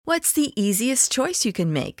What's the easiest choice you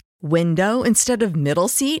can make? Window instead of middle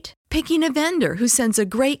seat? Picking a vendor who sends a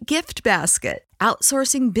great gift basket?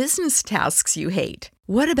 Outsourcing business tasks you hate?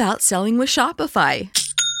 What about selling with Shopify?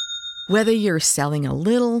 Whether you're selling a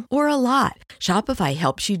little or a lot, Shopify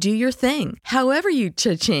helps you do your thing, however you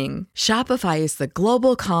cha-ching. Shopify is the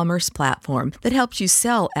global commerce platform that helps you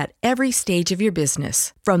sell at every stage of your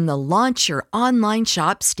business. From the launch your online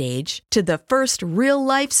shop stage to the first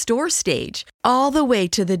real-life store stage, all the way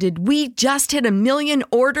to the did we just hit a million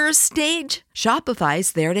orders stage.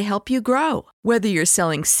 Shopify's there to help you grow. Whether you're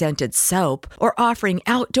selling scented soap or offering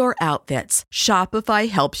outdoor outfits, Shopify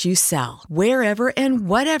helps you sell. Wherever and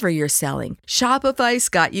whatever you're selling, Shopify's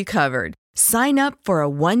got you covered. Sign up for a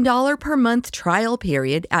 $1 per month trial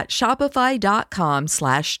period at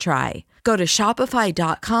shopify.com/try. Go to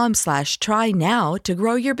shopify.com/try now to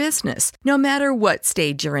grow your business, no matter what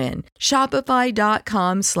stage you're in.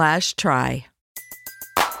 Shopify.com/try.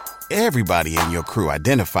 Everybody in your crew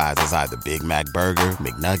identifies as either Big Mac Burger,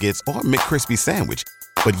 McNuggets, or McCrispy Sandwich.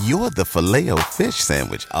 But you're the Filet-O-Fish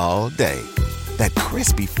Sandwich all day. That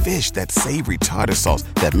crispy fish, that savory tartar sauce,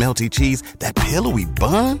 that melty cheese, that pillowy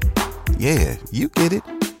bun. Yeah, you get it.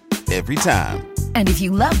 Every time. And if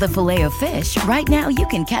you love the Filet-O-Fish, right now you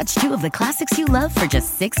can catch two of the classics you love for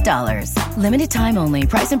just $6. Limited time only.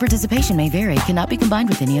 Price and participation may vary. Cannot be combined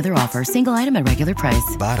with any other offer. Single item at regular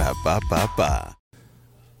price. Ba-da-ba-ba-ba.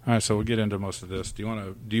 All right, so we'll get into most of this. Do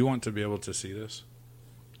you want to be able to see this,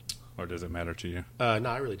 or does it matter to you? No,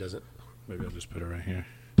 it really doesn't. Maybe I'll just put it right here.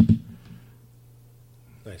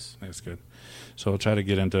 Nice. That's good. So we'll try to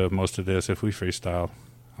get into most of this. If we freestyle,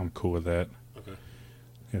 I'm cool with that. Okay.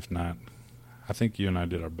 If not, I think you and I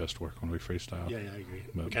did our best work when we freestyle. Yeah, I agree.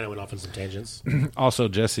 But we kind of went off on some tangents. Also,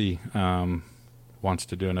 Jesse wants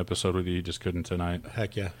to do an episode with you. He just couldn't tonight.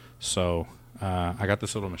 Heck yeah. So I got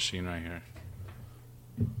this little machine right here.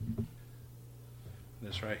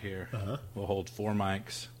 This right here will hold 4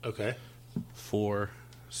 mics. Okay. 4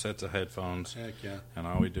 sets of headphones. Heck yeah. And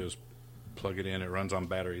all we do is plug it in. It runs on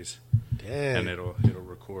batteries. Dang. And it'll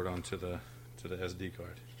record onto the SD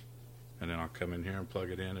card. And then I'll come in here and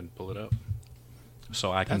plug it in and pull it up.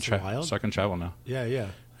 So I can travel now. Yeah, yeah.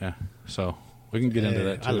 Yeah. So we can get into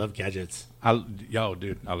that too. I love gadgets.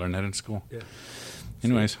 Dude, I learned that in school. Yeah.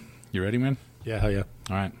 Anyways, you ready, man? Yeah, hell yeah.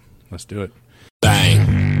 All right, let's do it.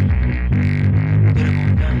 Bang.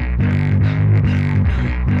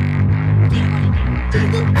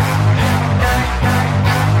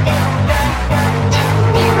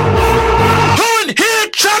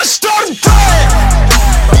 Trying to start a riot.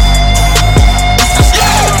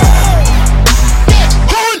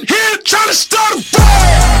 Who in here trying to start a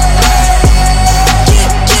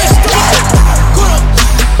riot?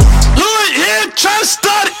 Who in here trying to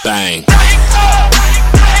start it? Bang.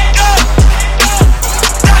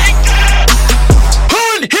 Who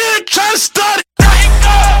in here trying to start it?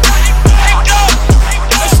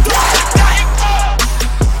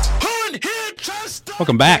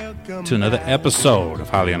 Welcome back to another episode of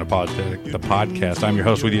Highly Unapologetic, the podcast. I'm your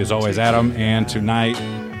host with you as always, Adam, and tonight,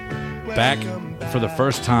 back for the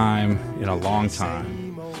first time in a long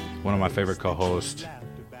time, one of my favorite co-hosts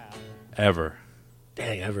ever.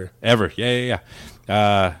 Dang, ever. Ever, yeah.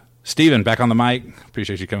 Steven, back on the mic.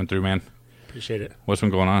 Appreciate you coming through, man. Appreciate it. What's been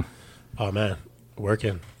going on? Oh, man.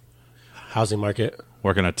 Working. Housing market.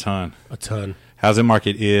 Working a ton. A ton. Housing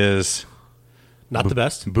market is... Not the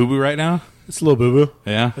best. Boo-boo right now? It's a little boo-boo.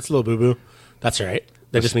 Yeah? It's a little boo-boo. That's all right.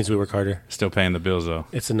 That just means we work harder. Still paying the bills, though.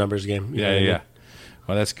 It's a numbers game. Yeah.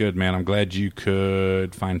 Well, that's good, man. I'm glad you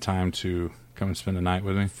could find time to come and spend the night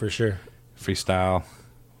with me. For sure. Freestyle.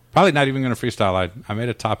 Probably not even going to freestyle. I made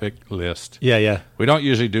a topic list. Yeah. We don't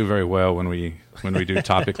usually do very well when we do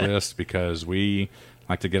topic lists because we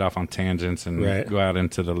like to get off on tangents and go out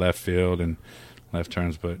into the left field and left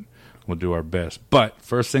turns, but we'll do our best. But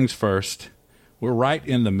first things first, we're right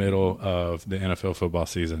in the middle of the NFL football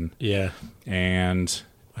season. Yeah. And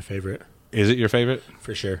my favorite. Is it your favorite?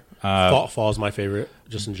 For sure. Fall's my favorite,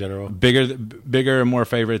 just in general. Bigger and more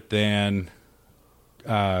favorite than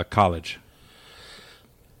college.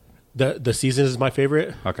 The season is my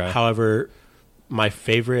favorite. Okay. However, my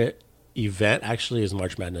favorite event actually is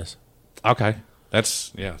March Madness. Okay.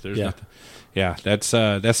 That's nothing. Yeah, that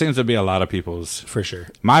seems to be a lot of people's. For sure.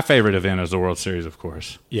 My favorite event is the World Series, of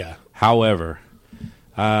course. Yeah. However,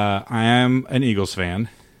 I am an Eagles fan.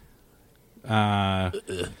 And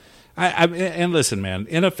listen, man,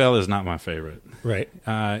 NFL is not my favorite. Right.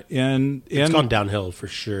 It's gone downhill for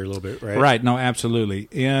sure a little bit, right? Right. No, absolutely.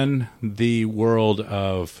 In the world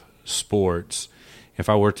of sports, if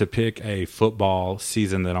I were to pick a football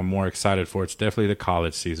season that I'm more excited for, it's definitely the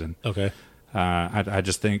college season. Okay. I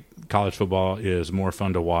just think college football is more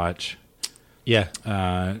fun to watch. Yeah.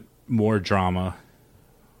 More drama,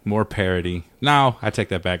 more parody. No, I take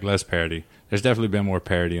that back. Less parody. There's definitely been more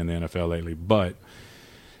parody in the NFL lately, but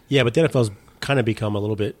yeah, but the NFL's kind of become a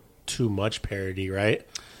little bit too much parody, right?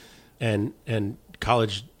 And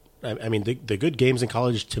college, I mean, the good games in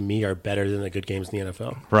college to me are better than the good games in the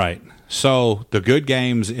NFL. Right. So the good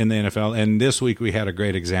games in the NFL, and this week we had a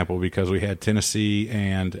great example because we had Tennessee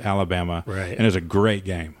and Alabama, right? And it was a great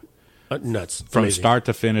game, nuts from amazing. start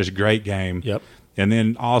to finish. Great game. Yep. And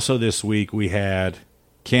then also this week we had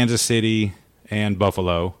Kansas City and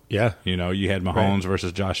Buffalo. Yeah. You know, you had Mahomes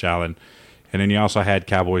versus Josh Allen. And then you also had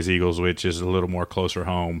Cowboys Eagles, which is a little more closer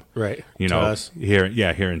home. Right. You to know, us. here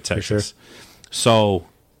in Texas. sure. So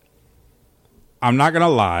I'm not going to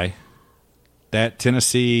lie, that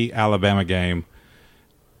Tennessee Alabama game,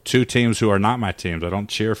 two teams who are not my teams, I don't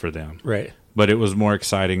cheer for them. Right. But it was more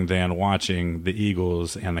exciting than watching the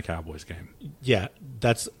Eagles and the Cowboys game. Yeah,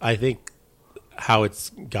 that's, I think, how it's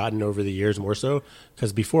gotten over the years more so.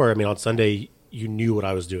 Because before, I mean, on Sunday, you knew what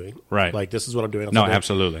I was doing. Right. Like, this is what I'm doing on No, Sunday.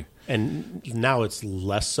 absolutely. And now it's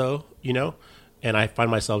less so, you know? And I find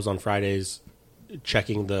myself on Fridays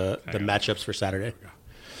checking the matchups for Saturday.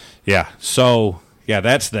 Yeah. So, yeah,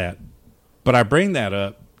 that's that. But I bring that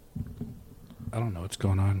up. I don't know what's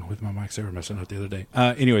going on with my mics. They were messing up the other day.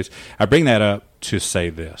 Anyways, I bring that up to say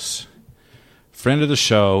this. Friend of the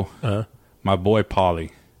show, my boy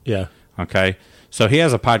Paulie. Yeah. Okay. So he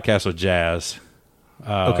has a podcast with Jazz.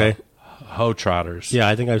 Okay. Ho Trotters. Yeah,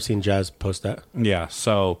 I think I've seen Jazz post that. Yeah.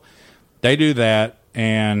 So they do that.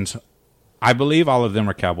 And I believe all of them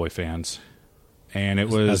are Cowboy fans. And it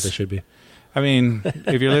was. As they should be. I mean,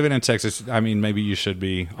 if you're living in Texas, I mean, maybe you should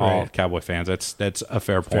be all Right. Cowboy fans. That's a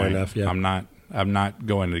fair point. Fair enough, yeah. I'm not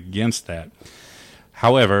going against that.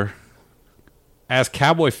 However, as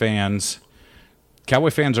Cowboy fans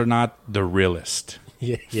are not the realest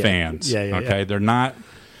fans. Yeah. Okay, they're not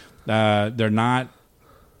the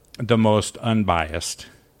most unbiased.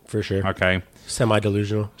 For sure. Okay,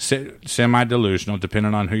 Semi-delusional. semi-delusional,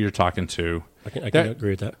 depending on who you're talking to. I can agree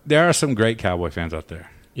with that. There are some great Cowboy fans out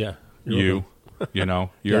there. Yeah. You know,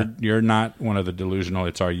 you're not one of the delusional.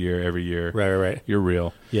 It's our year every year. Right. You're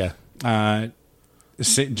real. Yeah.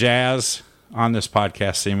 Jazz on this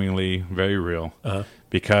podcast seemingly very real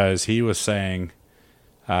because he was saying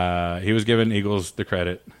he was giving Eagles the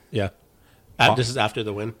credit. Yeah. This is after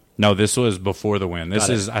the win? No, this was before the win. This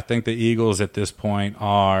Got it. is, I think the Eagles at this point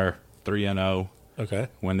are 3-0 Okay.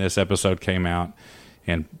 when this episode came out,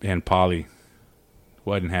 and Paulie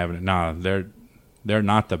wasn't having it. Nah, they're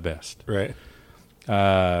not the best. Right.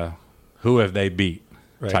 Who have they beat?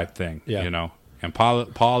 Right. Type thing. Yeah. You know. And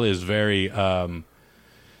Paul is very. I'm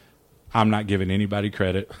not giving anybody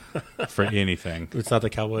credit for anything. It's not the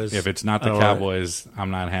Cowboys. If it's not the Cowboys,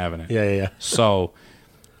 I'm not having it. Yeah. So,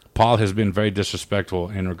 Paul has been very disrespectful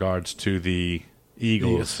in regards to the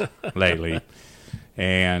Eagles lately.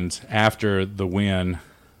 And after the win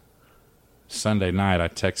Sunday night, I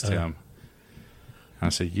text him. I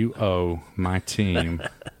said, "You owe my team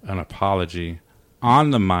an apology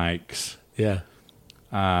on the mics, Yeah.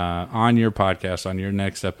 on your podcast, on your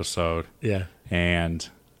next episode." Yeah. And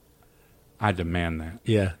I demand that.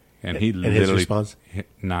 Yeah. And he and literally, his response?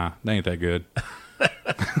 "Nah, they ain't that good."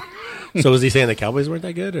 So was he saying the Cowboys weren't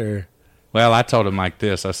that good, or? Well, I told him like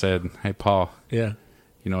this. I said, "Hey, Paul, Yeah.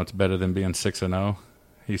 you know what's better than being 6-0?"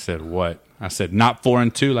 He said, "What?" I said, "Not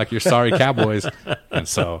 4-2 like your sorry Cowboys." And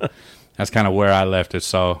so that's kind of where I left it.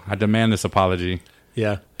 So I demand this apology,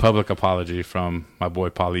 Yeah. public apology from my boy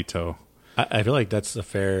Paulito. I feel like that's a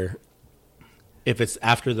fair. If it's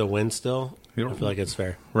after the win still, I feel like it's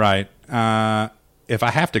fair. Right. If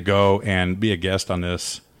I have to go and be a guest on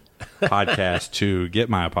this podcast to get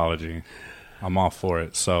my apology, I'm all for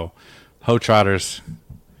it. So, Ho Trotters,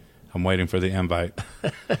 I'm waiting for the invite.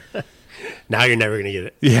 Now you're never gonna get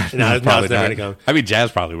it. Yeah, Now it's probably never not. gonna come. I mean,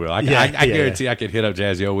 Jazz probably will. I Yeah, guarantee I could hit up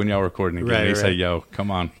Jazz, yo, when y'all recording again. Right, He say, right. yo,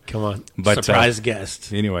 come on. Come on. But, Surprise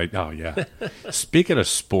guest. Anyway, oh, yeah. Speaking of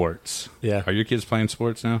sports, Yeah. are your kids playing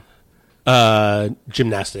sports now?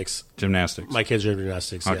 Gymnastics. Gymnastics. My kids are in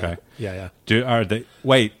gymnastics. Yeah. Okay. Yeah. Are they?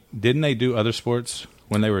 Wait, didn't they do other sports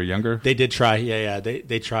when they were younger? They did try. Yeah.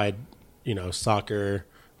 They tried, soccer.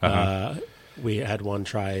 We had one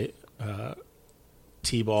try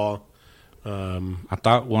T-ball. I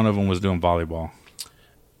thought one of them was doing volleyball.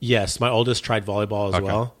 Yes, my oldest tried volleyball as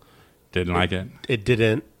well. Didn't like it? It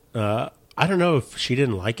didn't. I don't know if she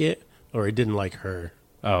didn't like it or it didn't like her.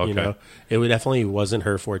 Oh, okay. It definitely wasn't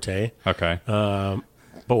her forte. Okay.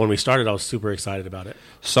 But when we started, I was super excited about it.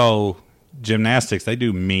 So, gymnastics, they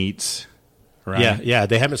do meets right? Yeah.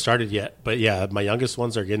 They haven't started yet, but yeah, my youngest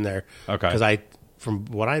ones are getting there. Okay. Because from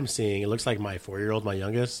what I'm seeing, it looks like my 4-year-old, my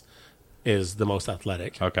youngest, is the most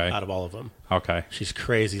athletic. Okay. Out of all of them. Okay. She's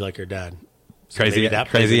crazy like her dad. So Crazy maybe that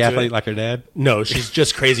plays crazy into athlete it. like her dad? No, she's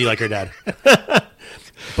just crazy like her dad.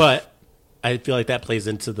 But I feel like that plays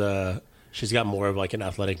into she's got more of like an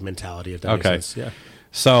athletic mentality, if that makes sense. Yeah.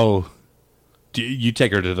 So do you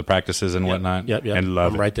take her to the practices and whatnot? Yep. And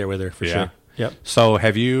love I'm it? right there with her for sure. Yep. So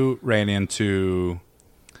have you ran into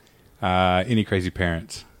any crazy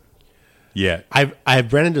parents yet?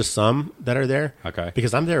 I've ran into some that are there. Okay.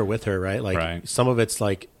 Because I'm there with her, right? Like Right. some of it's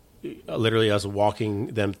like literally us walking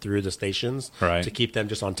them through the stations Right. to keep them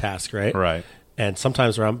just on task, right? Right. And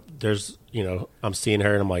sometimes where I'm seeing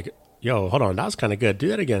her and I'm like, yo, hold on, that was kind of good. Do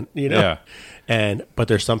that again, Yeah. But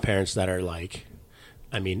there's some parents that are like,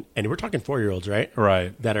 I mean, and we're talking 4-year-olds, right?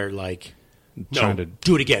 Right. That are like, no, Trying to-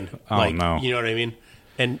 do it again. Oh, like, no. You know what I mean?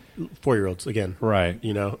 And 4-year-olds again, Right.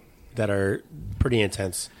 that are pretty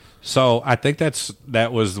intense. So I think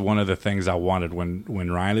that was one of the things I wanted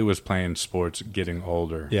when Riley was playing sports, getting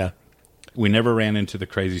older. Yeah. We never ran into the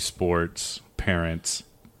crazy sports parents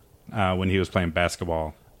when he was playing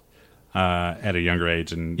basketball at a younger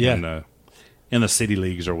age and in the city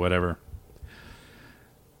leagues or whatever.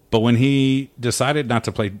 But when he decided not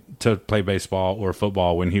to play baseball or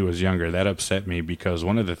football when he was younger, that upset me because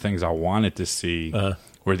one of the things I wanted to see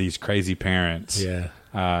were these crazy parents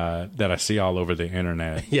that I see all over the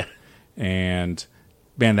internet. Yeah. And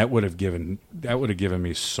man, that would have given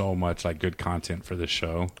me so much like good content for this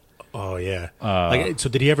show. Oh yeah. So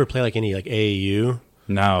did he ever play like any like AAU?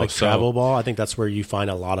 No, Like travel ball? I think that's where you find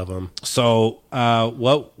a lot of them. So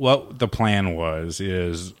what the plan was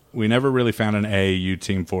is we never really found an AAU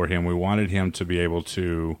team for him. We wanted him to be able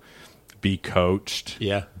to be coached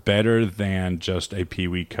better than just a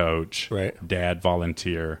peewee coach, right? Dad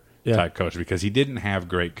volunteer type coach, because he didn't have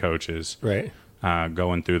great coaches, right?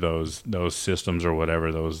 Going through those systems or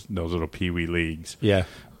whatever, those little peewee leagues. Yeah.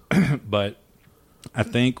 But I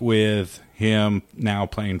think with him now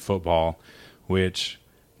playing football, which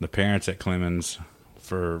the parents at Clemens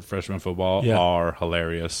for freshman football are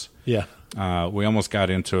hilarious. Yeah. We almost got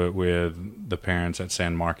into it with the parents at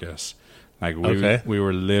San Marcos. Like we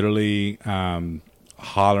were literally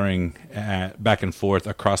hollering back and forth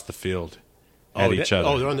across the field at each other.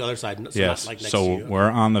 Oh, they're on the other side. So yes. Not like next so to you. We're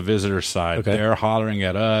on the visitor side. Okay. They're hollering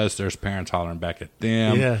at us. There's parents hollering back at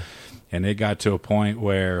them. Yeah. And it got to a point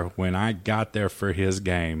where when I got there for his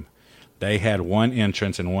game, they had one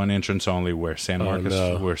entrance and one entrance only where San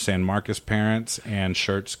Marcos parents and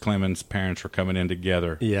Schertz Clemens parents were coming in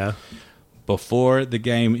together. Yeah. Before the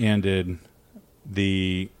game ended,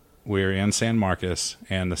 we were in San Marcos,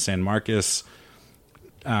 and the San Marcos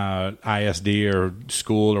ISD or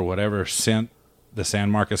school or whatever sent the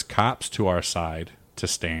San Marcos cops to our side to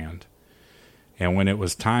stand. And when it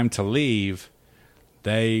was time to leave,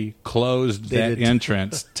 they closed that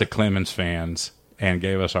entrance to Clemens fans and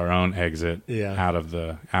gave us our own exit out of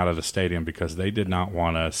the stadium because they did not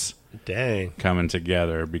want us coming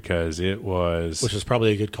together because it was... Which was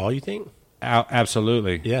probably a good call, you think?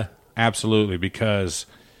 Absolutely. Yeah. Absolutely, because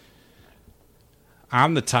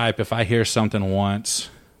I'm the type, if I hear something once,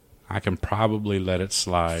 I can probably let it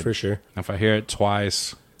slide. For sure. If I hear it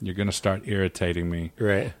twice, you're going to start irritating me.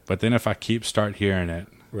 Right. But then if I start hearing it,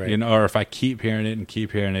 right. Or if I keep hearing it and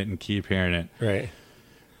keep hearing it and keep hearing it, right.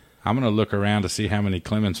 I'm going to look around to see how many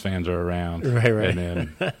Clemens fans are around, right,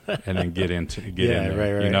 and then get in there.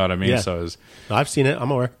 Right. You know what I mean? Yeah. So I've seen it.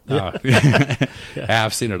 I'm aware.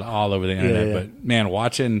 I've seen it all over the internet. But man,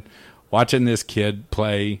 watching this kid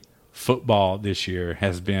play football this year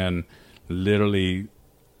has been literally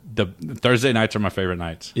the Thursday nights are my favorite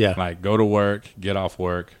nights. Yeah, like go to work, get off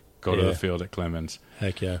work, go to the field at Clemens.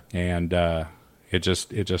 Heck yeah! And it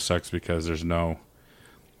just sucks because there's no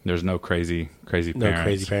crazy parents. No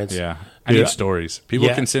crazy parents. Yeah. I need stories. People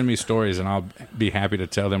can send me stories, and I'll be happy to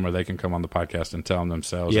tell them, or they can come on the podcast and tell them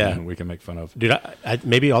themselves, and we can make fun of. Dude,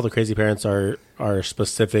 maybe all the crazy parents are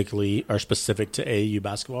specific to AAU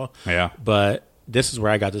basketball. Yeah. But this is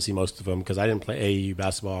where I got to see most of them because I didn't play AAU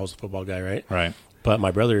basketball. I was a football guy, right? Right. But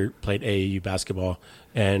my brother played AAU basketball,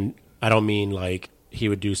 and I don't mean like he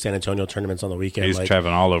would do San Antonio tournaments on the weekend. He's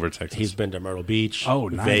traveling all over Texas. He's been to Myrtle Beach,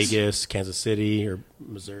 nice. Vegas, Kansas City, or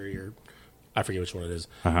Missouri, or I forget which one it is.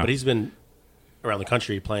 But he's been around the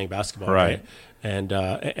country playing basketball, right? And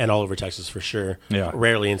all over Texas for sure. Yeah.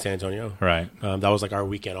 Rarely in San Antonio. Right. That was like our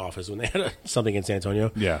weekend off is when they had something in San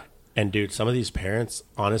Antonio. Yeah. And dude, some of these parents,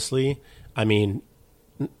 honestly, I mean,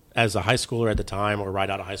 as a high schooler at the time or right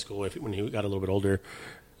out of high school, when he got a little bit older,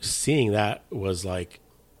 seeing that was like,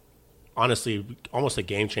 honestly almost a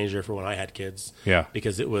game changer for when I had kids. Yeah.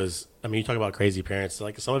 Because it was, I mean, you talk about crazy parents.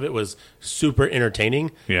 Like some of it was super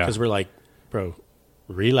entertaining. Yeah. Because we're like, bro,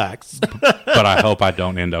 relax. But I hope I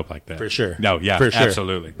don't end up like that. For sure. No, yeah, for sure.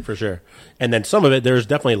 absolutely. For sure. And then some of it, there's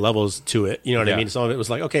definitely levels to it. You know what Yeah. I mean? Some of it was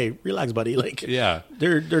like, okay, relax, buddy. Like, Yeah.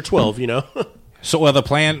 they're 12, you know? So, well, the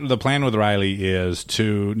plan with Riley is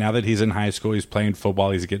to, now that he's in high school, he's playing football,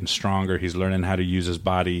 he's getting stronger, he's learning how to use his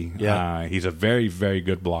body. Yeah. He's a very, very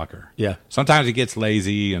good blocker. Yeah. Sometimes he gets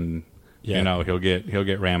lazy and, Yeah. you know, he'll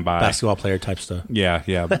get ran by. Basketball player type stuff. Yeah,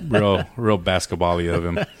 real basketball-y of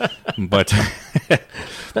him. But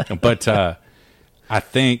I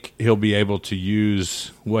think he'll be able to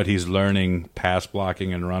use what he's learning, pass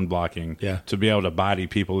blocking and run blocking, to be able to body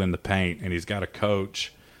people in the paint. And he's got a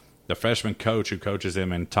coach, the freshman coach who coaches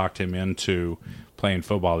him and talked him into playing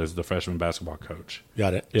football is the freshman basketball coach.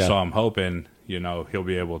 Got it. Yeah. So I'm hoping, you know, he'll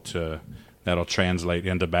be able to, that'll translate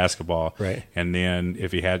into basketball. Right. And then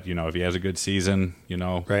if he has a good season, you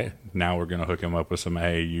know, right. Now we're going to hook him up with some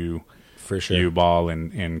AAU for sure. U ball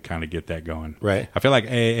and kind of get that going. Right. I feel like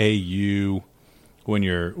AAU when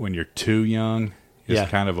you're too young is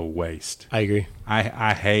kind of a waste. I agree.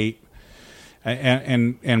 I hate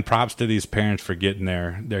and props to these parents for getting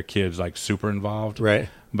their kids like super involved. Right.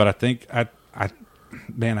 But I think I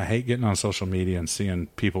hate getting on social media and seeing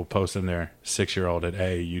people posting their 6-year-old at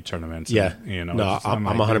AAU tournaments. Yeah. And, you know, no, I'm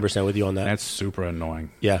 100% with you on that. That's super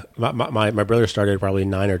annoying. Yeah. My brother started probably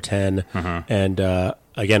 9 or 10. Uh-huh. And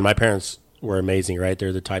again, my parents were amazing, right?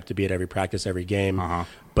 They're the type to be at every practice, every game. Uh-huh.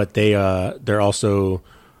 But they're also,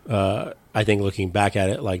 I think looking back at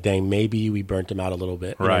it, like, dang, maybe we burnt him out a little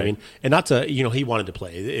bit. You know what I mean? And not to, you know, he wanted to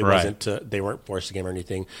play. It wasn't they weren't forcing him or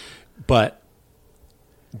anything. But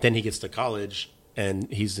then he gets to college and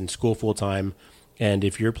he's in school full time. And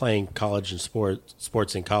if you're playing college and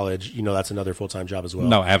sports in college, you know, that's another full-time job as well.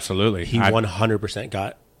 No, absolutely. He 100%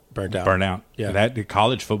 got burnt out. Yeah. That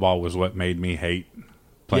college football was what made me hate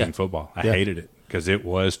playing football. I hated it because it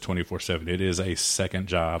was 24/7. It is a second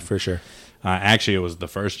job. For sure. Actually, it was the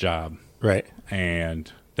first job. Right.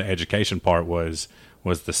 And the education part was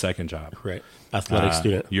the second job. Right. Athletic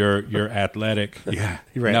student. You're athletic. Yeah.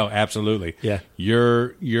 Right. No, absolutely. Yeah.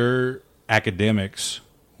 Your academics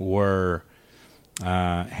were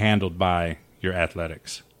handled by your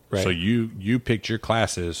athletics. Right. So you picked your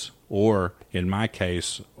classes, or in my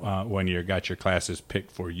case, when you got your classes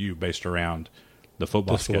picked for you based around the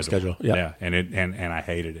football schedule. Yeah. And I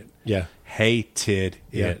hated it. Yeah. Hated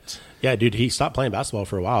it. Yeah, dude, he stopped playing basketball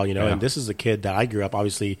for a while, you know, Yeah. and this is a kid that I grew up,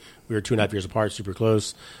 obviously, we were 2.5 years apart, super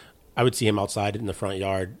close. I would see him outside in the front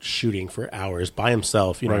yard shooting for hours by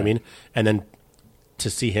himself, you know what I mean? And then to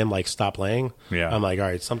see him, like, stop playing, I'm like, all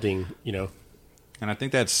right, something, you know. And I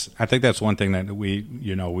think that's one thing that we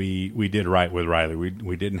did right with Riley.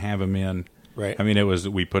 We didn't have him in. Right. I mean,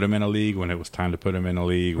 we put him in a league when it was time to put him in a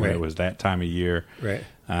league, when it was that time of year. Right.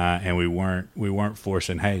 And we weren't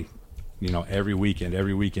forcing, hey, you know, every weekend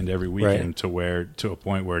to a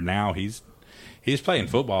point where now he's playing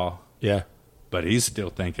football. Yeah. But he's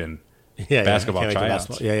still thinking basketball tryouts.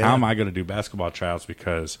 Basketball. Yeah. How am I going to do basketball tryouts?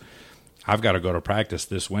 Because I've got to go to practice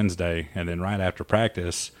this Wednesday, and then right after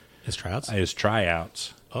practice his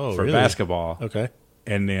tryouts for really? basketball. Okay.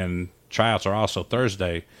 And then tryouts are also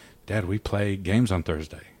Thursday. Dad, we play games on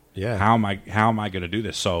Thursday. Yeah. How am I going to do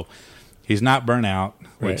this? So he's not burnt out,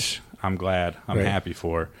 which I'm glad. I'm happy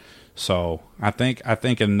for. So I think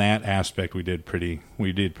in that aspect we did pretty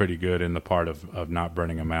good in the part of not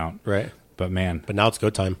burning him out. Right. But man, now it's go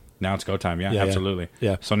time. Yeah, absolutely.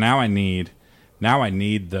 Yeah. So now I need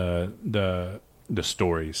the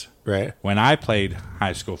stories. Right. When I played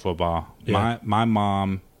high school football, my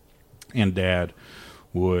mom and dad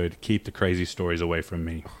would keep the crazy stories away from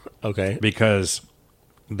me. Okay. Because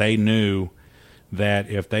they knew that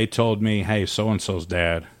if they told me, hey, so-and-so's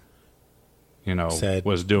dad, you know,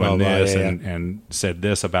 was doing this and said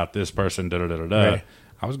this about this person, Right.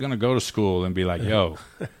 I was going to go to school and be like, yo,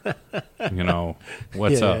 you know,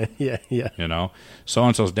 what's up? Yeah. You know,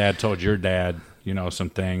 so-and-so's dad told your dad, you know,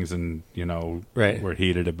 some things and, you know, were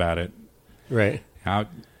heated about it. Right.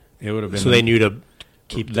 It would have been. So they knew to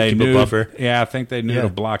keep a buffer. Yeah, I think they knew to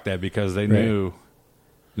block that because they knew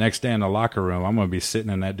next day in the locker room, I'm going to be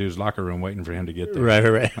sitting in that dude's locker room waiting for him to get there.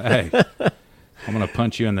 Right. Hey, I'm going to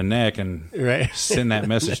punch you in the neck and send that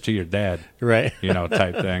message to your dad. Right. You know,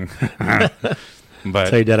 type thing. But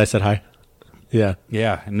tell your dad I said hi. Yeah.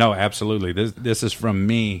 Yeah. No, absolutely. This is from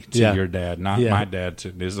me to your dad, not my dad.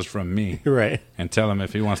 This is from me. Right. And tell him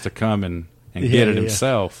if he wants to come and get it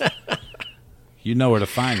himself, you know where to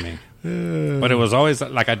find me. But it was always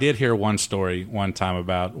like I did hear one story one time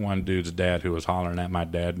about one dude's dad who was hollering at my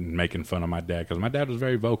dad and making fun of my dad because my dad was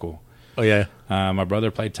very vocal. Oh, yeah. My brother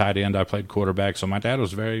played tight end. I played quarterback. So my dad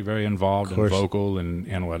was very, very involved and vocal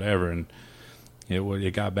and whatever. And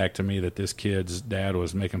it got back to me that this kid's dad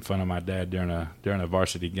was making fun of my dad during a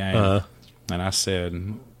varsity game. And I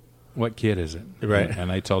said, "What kid is it?" Right. And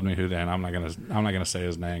they told me who. And I'm not gonna say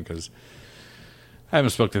his name because I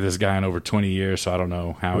haven't spoken to this guy in over 20 years, so I don't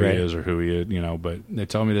know how he is or who he is, but they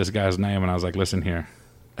told me this guy's name, and I was like, listen here.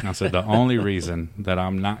 And I said, the only reason that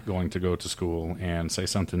I'm not going to go to school and say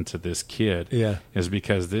something to this kid is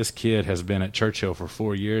because this kid has been at Churchill for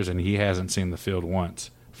 4 years, and he hasn't seen the field once.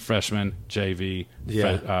 Freshman, JV,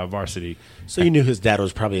 varsity. So you knew his dad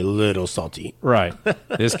was probably a little salty. Right.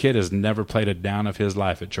 This kid has never played a down of his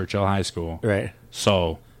life at Churchill High School. Right.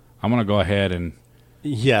 So I'm going to go ahead and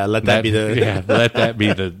let that be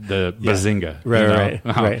the bazinga.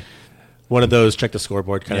 Right. One of those check the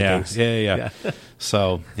scoreboard kind of things. Yeah.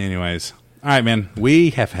 So, anyways, all right, man.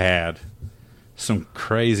 We have had some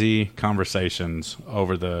crazy conversations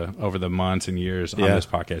over the months and years on this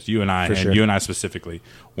podcast. You and I, you and I specifically.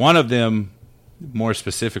 One of them, more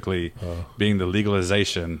specifically, being the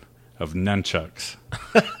legalization of nunchucks.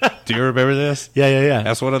 Do you remember this? Yeah.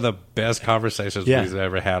 That's one of the best conversations we've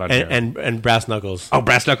ever had on here. And brass knuckles. Oh,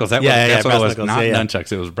 brass knuckles. That's what it was. Not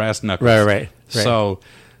nunchucks. It was brass knuckles. Right. So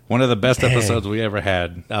one of the best episodes we ever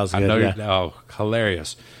had. That was good.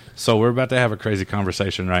 Hilarious. So we're about to have a crazy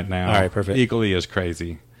conversation right now. All right, perfect. Equally as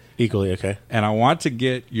crazy. Equally, okay. And I want to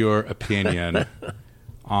get your opinion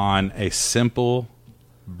on a simple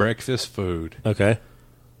breakfast food. Okay.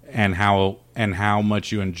 And how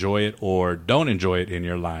much you enjoy it or don't enjoy it in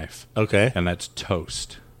your life. Okay. And that's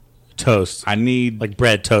toast. Toast. I need like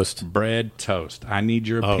bread toast. Bread toast. I need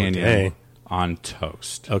your opinion on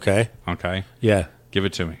toast. Okay. Yeah. Give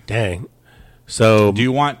it to me. Dang. So do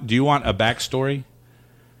you want a backstory?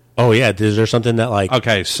 Oh yeah. Is there something that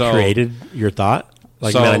created your thought?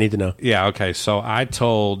 Man, I need to know. Yeah. Okay. So I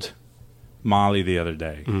told Molly the other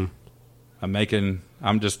day. I'm eating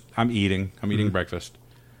breakfast.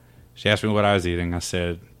 She asked me what I was eating. I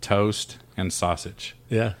said toast and sausage.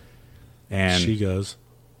 Yeah. And she goes,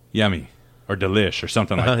 yummy or delish or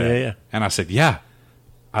something like that. Yeah. And I said, yeah,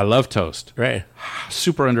 I love toast. Right.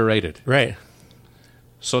 Super underrated. Right.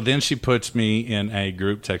 So then she puts me in a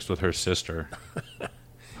group text with her sister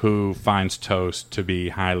who finds toast to be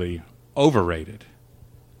highly overrated.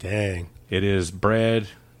 Dang. It is bread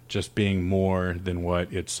just being more than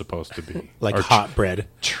what it's supposed to be. Like hot bread.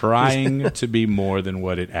 Trying to be more than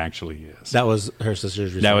what it actually is. That was her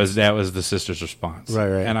sister's response. That was the sister's response. Right.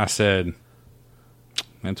 And I said,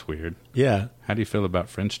 that's weird. Yeah. How do you feel about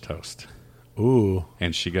French toast? Ooh.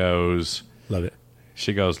 And she goes, love it.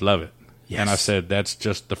 She goes, love it. Yes. And I said, that's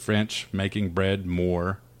just the French making bread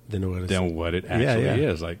more than what it actually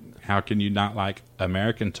is. Like, how can you not like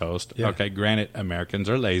American toast? Yeah. Okay, granted, Americans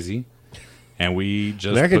are lazy. And we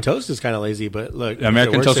just American toast is kind of lazy, but look,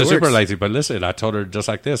 American toast is super lazy. But listen, I told her just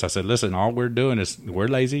like this. I said, listen, all we're doing is we're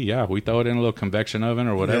lazy. Yeah, we throw it in a little convection oven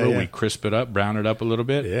or whatever. Yeah. We crisp it up, brown it up a little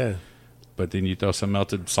bit. Yeah. But then you throw some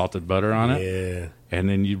melted salted butter on it. Yeah. And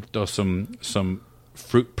then you throw some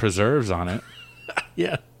fruit preserves on it.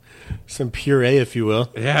 Yeah. Some puree, if you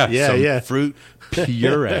will. Yeah. Fruit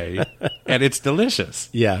puree. And it's delicious.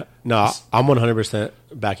 Yeah. No, I'm 100%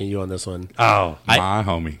 backing you on this one. Oh, my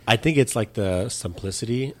homie. I think it's like the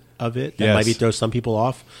simplicity of it that maybe throws some people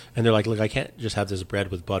off. And they're like, look, I can't just have this bread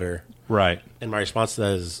with butter. Right. And my response to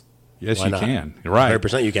that is, yes, why you not? can. Right.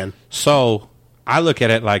 100% you can. So I look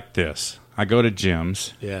at it like this. I go to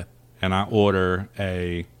Jim's. Yeah. And I order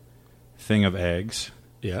a thing of eggs.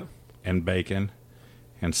 Yeah. And bacon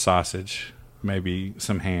and sausage, maybe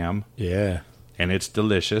some ham. Yeah. And it's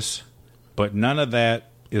delicious. But none of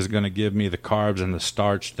that is going to give me the carbs and the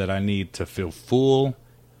starch that I need to feel full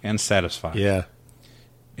and satisfied. Yeah.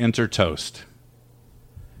 Enter toast.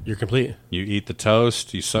 You're complete. You eat the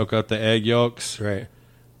toast. You soak up the egg yolks. Right.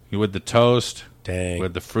 You with the toast. Dang.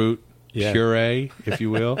 With the fruit puree, if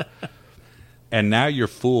you will. And now you're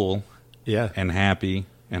full and happy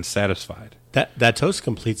and satisfied. That toast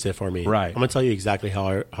completes it for me. Right. I'm going to tell you exactly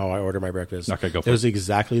how I order my breakfast. Okay, go for it. It was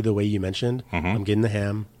exactly the way you mentioned. Mm-hmm. I'm getting the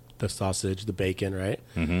ham, the sausage, the bacon, right?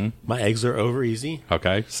 Mm-hmm. My eggs are over easy.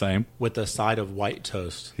 Okay, same. With a side of white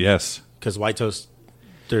toast. Yes. Because white toast,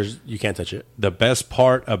 you can't touch it. The best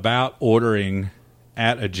part about ordering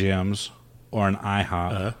at a Jim's or an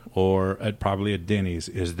IHOP or at probably a Denny's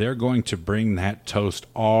is they're going to bring that toast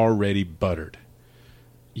already buttered.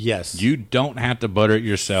 Yes. You don't have to butter it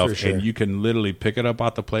yourself, For sure. and you can literally pick it up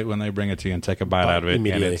off the plate when they bring it to you and take a bite out of it, and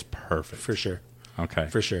it's perfect. For sure. Okay.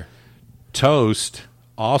 For sure. Toast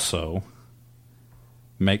also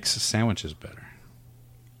makes sandwiches better.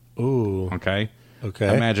 Ooh. Okay?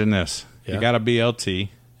 Okay. Imagine this. Yeah. You got a BLT.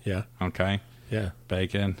 Yeah. Okay? Yeah.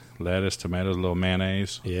 Bacon, lettuce, tomatoes, a little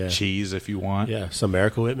mayonnaise, cheese if you want. Yeah. Some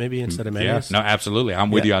Miracle Whip maybe instead of mayonnaise. Yeah. No, absolutely.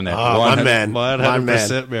 I'm with you on that. Oh, my man.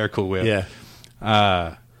 100% Miracle Whip.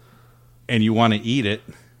 Yeah. And you want to eat it,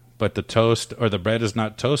 but the toast or the bread is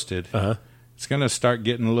not toasted. It's going to start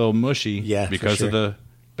getting a little mushy because of the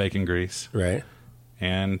bacon grease. Right.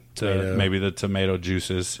 And maybe the tomato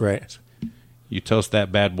juices. Right. You toast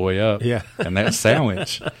that bad boy up. Yeah. And that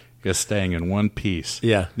sandwich is staying in one piece.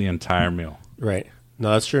 Yeah. The entire meal. Right.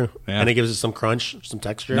 No, that's true. Yeah. And it gives it some crunch, some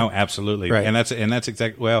texture. No, absolutely. Right. And that's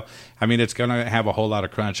exactly, well, I mean, it's going to have a whole lot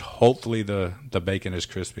of crunch. Hopefully the bacon is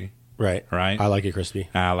crispy. Right. Right. I like it crispy.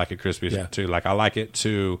 I like it crispy too. Like I like it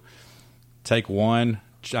to take one,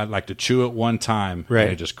 I like to chew it one time. Right.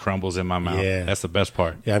 And it just crumbles in my mouth. Yeah. That's the best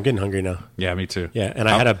part. Yeah, I'm getting hungry now. Yeah, me too. Yeah, and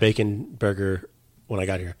I had a bacon burger when I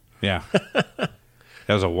got here. Yeah.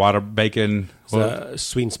 That was a water bacon. It's a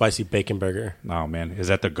sweet and spicy bacon burger. Oh, man. Is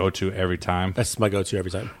that the go-to every time? That's my go-to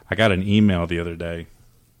every time. I got an email the other day.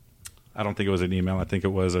 I don't think it was an email. I think it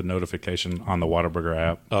was a notification on the Whataburger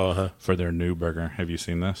app for their new burger. Have you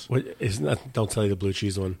seen this? What isn't that? Don't tell you the blue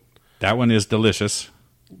cheese one. That one is delicious.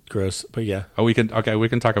 Gross, but yeah. Oh, we can talk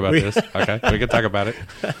about this. Okay, we can talk about it.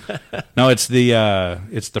 No, it's the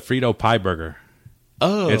Frito pie burger.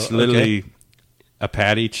 Oh, it's literally a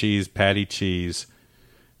patty, cheese,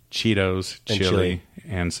 Cheetos, chili,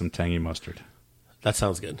 and some tangy mustard. That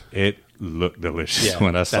sounds good. It looked delicious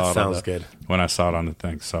when I saw it. That sounds good. When I saw it on the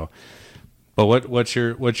thing. So, but what's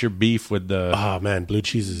your beef with the? Oh man, blue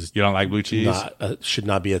cheese is. You don't like blue cheese? Should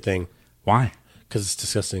not be a thing. Why? Because it's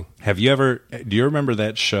disgusting. Do you remember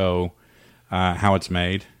that show, How It's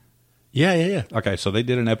Made? Yeah. Okay, so they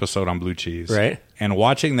did an episode on blue cheese. Right. And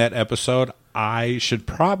watching that episode, I should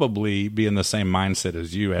probably be in the same mindset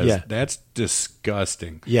as you. That's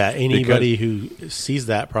disgusting. Yeah, anybody who sees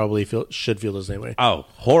that probably should feel the same way. Oh,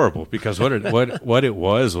 horrible! Because what it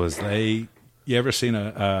was they. You ever seen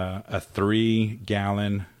a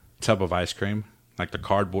 3-gallon tub of ice cream? Like the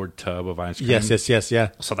cardboard tub of ice cream? Yes, yeah.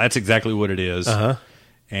 So that's exactly what it is.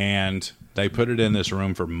 And they put it in this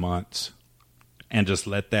room for months and just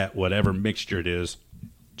let that, whatever mixture it is,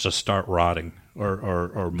 just start rotting or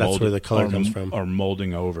molding. That's where the color comes from. Or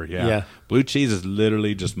molding over, yeah. Blue cheese is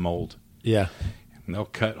literally just mold. Yeah. And they'll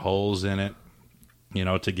cut holes in it,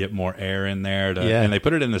 to get more air in there. And they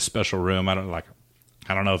put it in this special room. I don't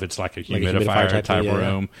know if it's like a humidifier type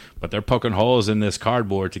room, but they're poking holes in this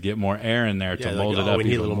cardboard to get more air in there to mold it up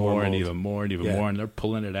even more and even more and even more. And they're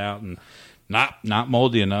pulling it out and not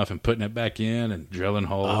moldy enough and putting it back in and drilling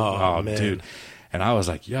holes. Oh man. Dude. And I was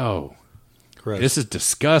like, yo, gross. This is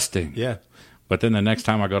disgusting. Yeah. But then the next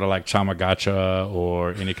time I go to like Chamagacha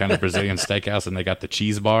or any kind of Brazilian steakhouse and they got the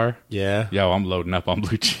cheese bar. Yeah. Yo, I'm loading up on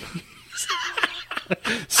blue cheese.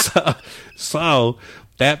 so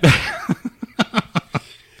that...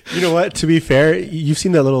 You know what? To be fair, you've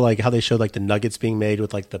seen that little, like, how they showed, like, the nuggets being made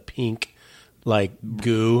with, like, the pink, like,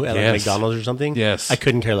 goo at like, McDonald's or something? Yes. I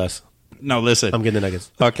couldn't care less. No, listen. I'm getting the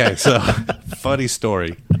nuggets. Okay, so, funny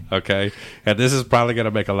story, okay? And this is probably going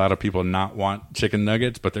to make a lot of people not want chicken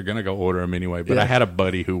nuggets, but they're going to go order them anyway. But I had a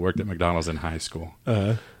buddy who worked at McDonald's in high school,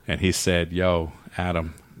 and he said, yo,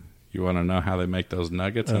 Adam, you want to know how they make those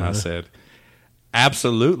nuggets? And I said,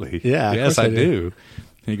 absolutely. Yeah. Yes, I do.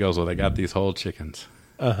 He goes, well, they got these whole chickens.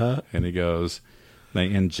 And he goes, they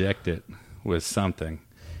inject it with something,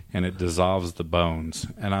 and it dissolves the bones.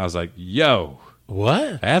 And I was like, yo.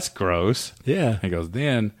 What? That's gross. Yeah. He goes,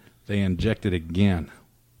 then they inject it again,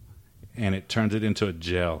 and it turns it into a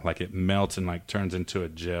gel. Like it melts and like turns into a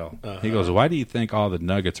gel. He goes, why do you think all the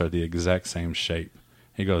nuggets are the exact same shape?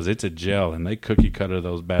 He goes, it's a gel, and they cookie cutter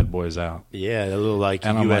those bad boys out. Yeah, a little like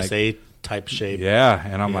USA type shape. Yeah,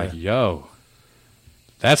 and I'm like, yo.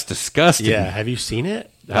 That's disgusting. Yeah, have you seen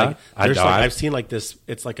it? Like, I've seen like this.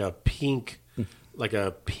 It's like a pink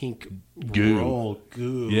goo.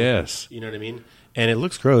 Goo. Yes, you know what I mean. And it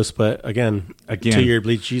looks gross, but again, to your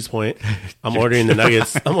bleach cheese point, I'm ordering the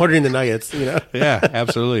nuggets. Yeah,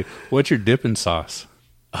 absolutely. What's your dipping sauce?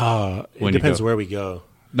 It depends where we go.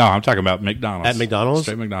 No, I'm talking about McDonald's. At McDonald's,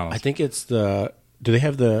 straight McDonald's. I think it's do they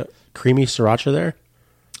have the creamy sriracha there?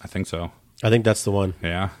 I think so. I think that's the one.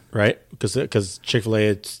 Yeah. Right? Because Chick-fil-A,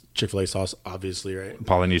 it's Chick-fil-A sauce, obviously, right?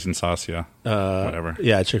 Polynesian sauce, yeah. Whatever.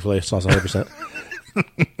 Yeah, Chick-fil-A sauce, 100%.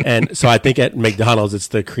 And so I think at McDonald's, it's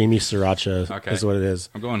the creamy sriracha is what it is.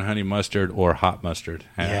 I'm going honey mustard or hot mustard.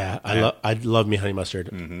 Yeah, I love me honey mustard.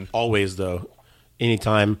 Mm-hmm. Always, though.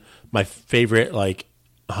 Anytime. My favorite, like,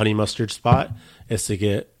 honey mustard spot is to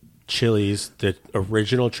get Chili's, the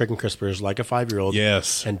original chicken crispers, like a 5-year-old.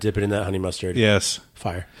 Yes. And dip it in that honey mustard. Yes.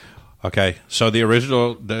 Fire. Okay, so the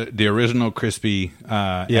original crispy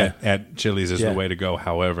at Chili's is the way to go.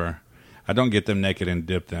 However, I don't get them naked and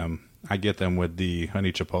dip them. I get them with the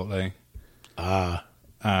honey chipotle.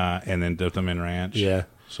 And then dip them in ranch. Yeah.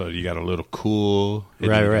 So you got a little cool.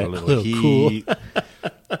 Right. A little heat. Cool.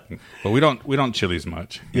 But we don't Chili's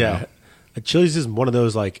much. Yeah. Chili's is one of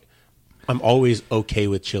those, like, I'm always okay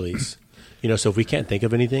with Chili's. So if we can't think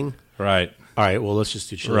of anything. Right. All right, well, let's just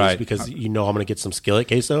do Chili's because I'm going to get some skillet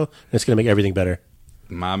queso, and it's going to make everything better.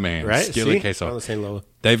 My man. Right? Skillet queso. On the same level.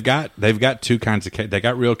 They've got two kinds of queso. They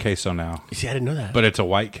got real queso now. See, I didn't know that. But it's a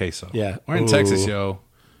white queso. Yeah. We're in Texas, yo.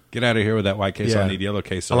 Get out of here with that white queso. I need yellow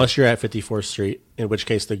queso. Unless you're at 54th Street, in which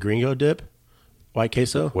case the Gringo dip, white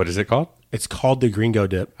queso. What is it called? It's called the Gringo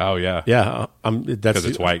dip. Oh, yeah. Yeah. Because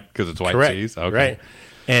it's white. Because it's white correct, cheese. Okay. Right.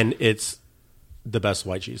 And it's the best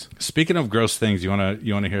white cheese. Speaking of gross things, you want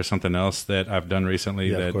to hear something else that I've done recently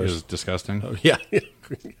that is disgusting? Oh, yeah.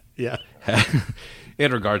 Yeah.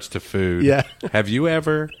 In regards to food, yeah. Have you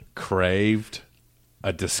ever craved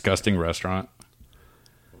a disgusting restaurant?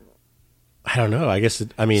 I don't know. I guess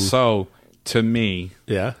so to me,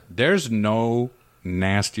 yeah, there's no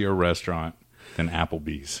nastier restaurant than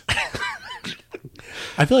Applebee's.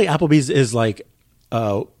 I feel like Applebee's is like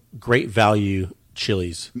great value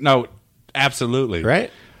Chili's. No, absolutely. Right?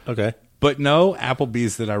 Okay. But no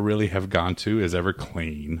Applebee's that I really have gone to is ever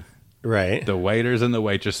clean. Right. The waiters and the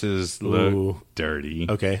waitresses look dirty.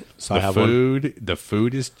 Okay. So the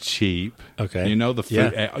food is cheap. Okay. The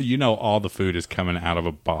food. Yeah. All the food is coming out of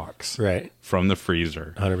a box. Right. From the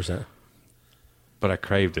freezer. 100%. But I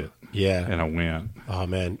craved it. Yeah. And I went. Oh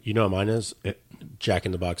man, you know what mine is? Jack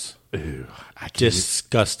in the Box. Ew,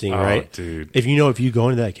 disgusting, right? Dude. If you go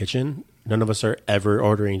into that kitchen, none of us are ever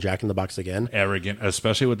ordering Jack in the Box again. Ever again,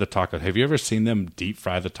 especially with the tacos. Have you ever seen them deep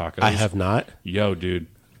fry the tacos? I have not. Yo, dude.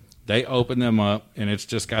 They open them up, and it's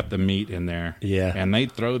just got the meat in there. Yeah. And they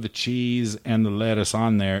throw the cheese and the lettuce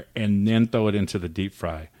on there and then throw it into the deep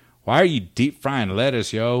fry. Why are you deep frying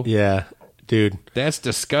lettuce, yo? Yeah, dude. That's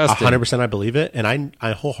disgusting. 100% I believe it. And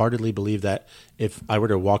I wholeheartedly believe that if I were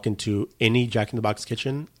to walk into any Jack in the Box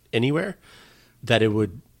kitchen anywhere, that I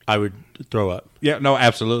would throw up. Yeah, no,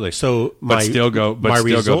 absolutely. So still go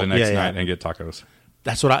the next night and get tacos.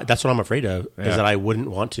 That's what I'm afraid of is that I wouldn't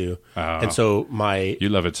want to. And so you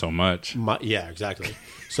love it so much. Yeah, exactly.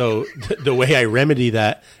 So the way I remedy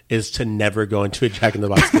that is to never go into a Jack in the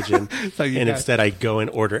Box kitchen, and instead I go and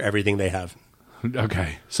order everything they have.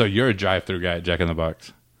 Okay, so you're a drive-through guy at Jack in the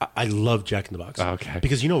Box. I love Jack in the Box. Okay,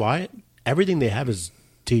 because you know why? Everything they have is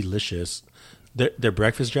delicious. Their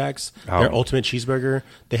breakfast jacks, their ultimate cheeseburger.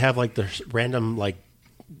 They have like the random like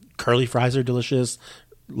curly fries are delicious.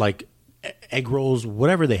 Like egg rolls,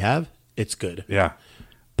 whatever they have, it's good. Yeah.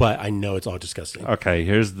 But I know it's all disgusting. Okay,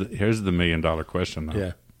 here's the $1 million question though.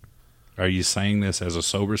 Yeah. Are you saying this as a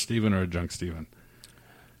sober Steven or a drunk Steven?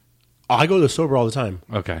 I go to sober all the time.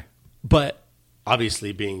 Okay. But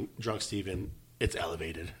obviously being drunk Steven, it's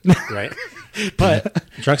elevated, right? But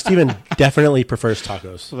drunk Steven definitely prefers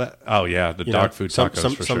tacos. Oh yeah, the dog food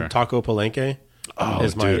tacos for sure. Some taco palenque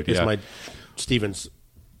is my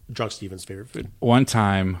drunk Steven's favorite food. One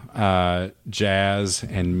time, Jazz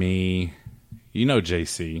and me,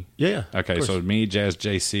 JC. Yeah. Okay, so me, Jazz,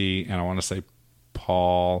 JC, and I want to say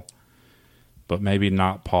Paul, but maybe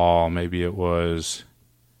not Paul. Maybe it's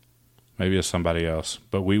somebody else.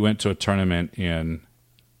 But we went to a tournament in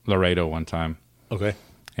Laredo one time. Okay.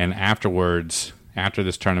 And afterwards, after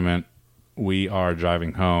this tournament, we are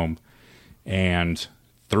driving home, and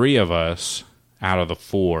 3 of us out of the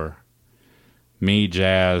 4, me,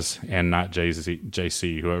 Jazz, and not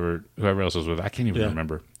JC, whoever else was with, I can't even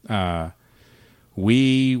remember.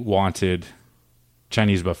 We wanted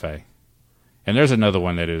Chinese buffet. And there's another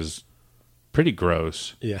one that is pretty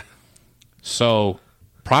gross. Yeah. So,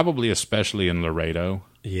 probably especially in Laredo.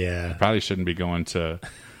 Yeah. Probably shouldn't be going to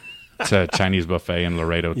Chinese buffet in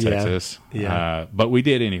Laredo, Texas. Yeah. But we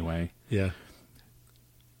did anyway. Yeah.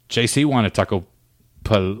 JC wanted taco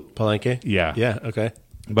palenque? Yeah. Yeah, okay.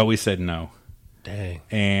 But we said no. Dang.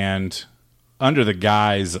 And under the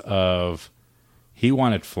guise of he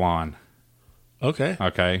wanted flan. Okay.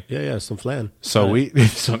 Okay. Yeah, some flan. So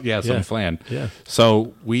some flan. Yeah.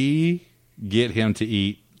 So we get him to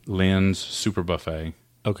eat Lynn's Super Buffet.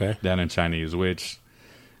 Okay. Down in Chinese, which,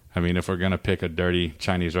 I mean, if we're going to pick a dirty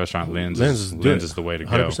Chinese restaurant, Lynn's is the way to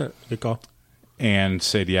go. 100%. Good call. And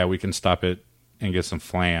said, yeah, we can stop it and get some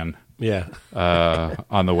flan. Yeah.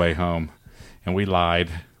 On the way home. And we lied.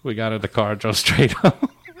 We got out of the car, drove straight home.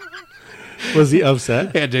 Was he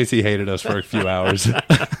upset? Yeah, JC hated us for a few hours.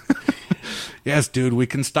 yes, dude, we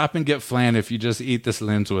can stop and get flan if you just eat this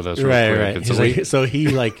lens with us. Right. And so he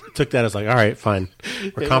like took that as like, all right, fine.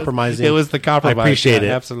 We're compromising. It was the compromise. I appreciate it.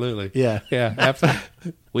 Absolutely. Yeah. Yeah, absolutely.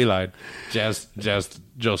 We lied. Jazz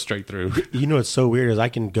Joe straight through. You know what's so weird is I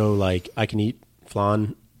can eat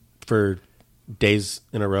flan for days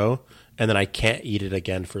in a row, and then I can't eat it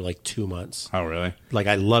again for like 2 months. Oh, really? Like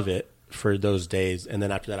I love it for those days, and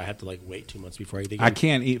then after that I have to like wait 2 months before I eat again. I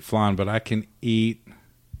can't eat flan, but I can eat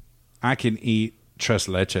tres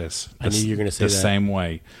leches. I knew you were going to say the that. same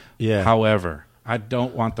way. Yeah. However, I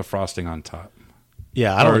don't want the frosting on top.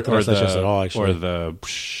 Yeah, I don't like the tres leches at all, actually. Or the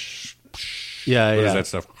what is that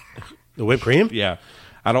stuff? The whipped cream? Yeah.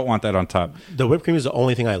 I don't want that on top. The whipped cream is the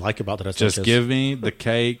only thing I like about the tres leches. Just give me the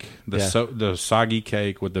cake, the soggy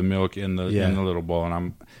cake with the milk in the little bowl,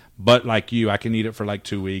 and but like you, I can eat it for like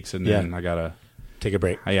 2 weeks, and then I gotta take a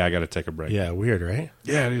break. Yeah, I gotta take a break. Yeah, weird, right?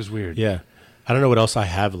 Yeah, it is weird. Yeah, I don't know what else I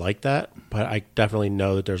have like that, but I definitely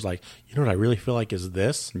know that there's like, you know what I really feel like is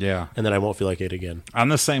this. Yeah, and then I won't feel like it again. I'm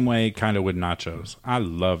the same way, kind of with nachos. I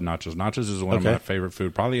love nachos. Nachos is one of my favorite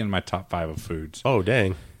food, probably in my top 5 of foods. Oh,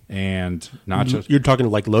 dang! And nachos. You're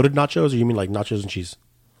talking like loaded nachos, or you mean like nachos and cheese?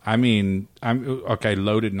 I mean, I'm okay.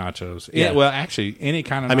 Loaded nachos. Yeah. Well, actually, any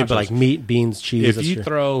kind of. nachos. I mean, but like meat, beans, cheese. If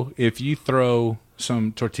you throw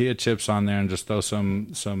some tortilla chips on there and just throw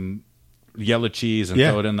some yellow cheese and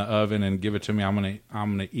throw it in the oven and give it to me, I'm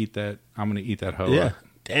gonna eat that. I'm gonna eat that whole. Yeah.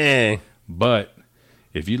 Dang. But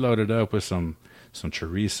if you load it up with some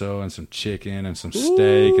chorizo and some chicken and some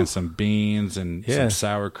steak and some beans and some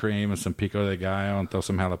sour cream and some pico de gallo and throw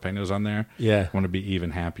some jalapenos on there, I want to be even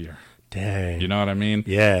happier. Dang. You know what I mean?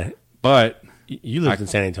 Yeah. But you lived in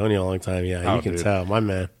San Antonio a long time. Yeah, you can tell. My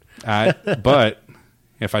man. But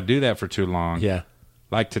if I do that for too long,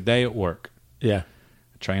 like today at work, I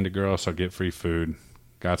trained a girl, so I get free food,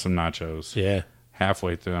 got some nachos. Yeah.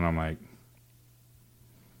 Halfway through, and I'm like,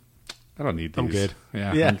 I don't need these. I'm good.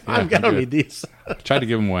 Yeah. I don't need these. Tried to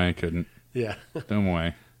give them away, couldn't. Yeah. Threw them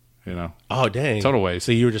away. You know. Oh, dang. Total waste.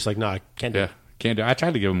 So you were just like, no, I can't do it. Can't do it. I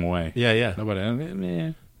tried to give them away. Yeah. Nobody,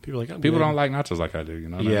 man. People don't like nachos like I do, you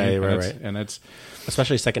know what I mean? Right. And it's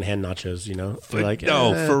especially secondhand nachos, you know. They're like,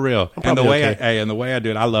 for real. And the way I do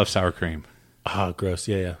it, I love sour cream. Oh, gross.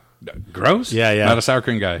 Yeah. Gross? Yeah. Not a sour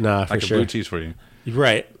cream guy. Nah, for like sure. a blue cheese for you.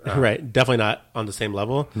 Right. Definitely not on the same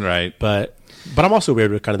level. Right. But I'm also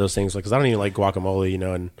weird with kind of those things, because I don't even like guacamole, you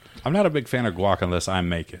know. And I'm not a big fan of guac unless I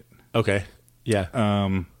make it. Okay.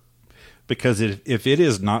 Yeah. Because if it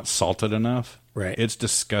is not salted enough, right, it's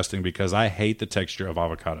disgusting, because I hate the texture of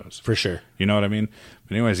avocados. For sure. You know what I mean?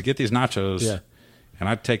 But anyways, I get these nachos, and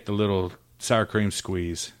I take the little sour cream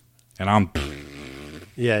squeeze, and I'm...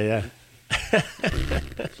 Yeah.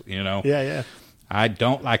 You know? Yeah. I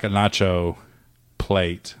don't like a nacho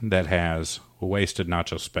plate that has wasted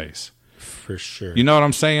nacho space. For sure. You know what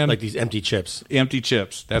I'm saying? Like these empty chips. Empty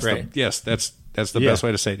chips. That's right. That's the best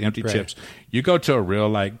way to say it. Empty chips. You go to a real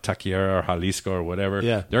like Taqueria or Jalisco or whatever.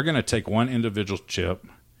 Yeah. They're going to take one individual chip,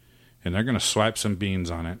 and they're going to swipe some beans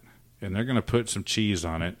on it, and they're going to put some cheese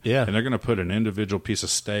on it. Yeah. And they're going to put an individual piece of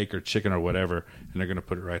steak or chicken or whatever, and they're going to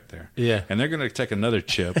put it right there. Yeah. And they're going to take another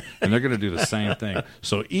chip, and they're going to do the same thing.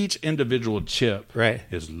 So each individual chip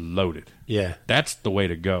is loaded. Yeah. That's the way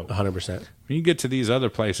to go. 100%. When you get to these other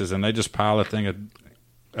places and they just pile a thing of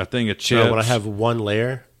chips. So when I have one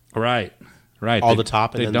layer, right, all the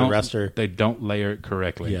top, and then the rest are... They don't layer it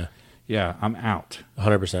correctly. Yeah, I'm out.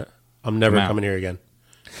 100%. I'm never coming here again.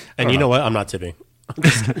 And you know what? I'm not tipping.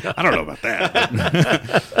 I don't know about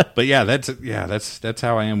that, but that's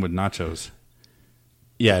how I am with nachos.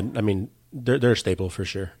 Yeah, I mean they're a staple for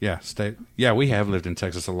sure. Yeah, we have lived in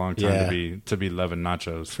Texas a long time to be loving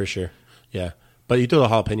nachos for sure. Yeah, but you throw the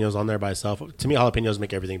jalapenos on there by itself. To me, jalapenos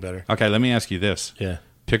make everything better. Okay, let me ask you this: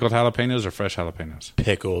 pickled jalapenos or fresh jalapenos?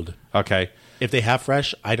 Pickled. Okay. If they have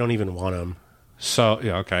fresh, I don't even want them. So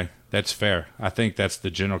okay. That's fair. I think that's the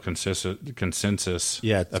general consensus.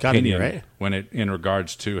 Yeah, it's got to be, right? When in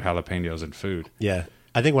regards to jalapenos and food. Yeah,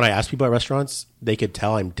 I think when I ask people at restaurants, they could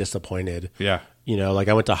tell I'm disappointed. Yeah, you know, like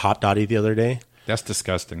I went to Hot Dottie the other day. That's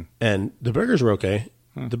disgusting. And the burgers were okay.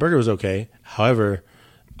 The burger was okay. However,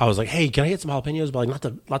 I was like, "Hey, can I get some jalapenos?" But like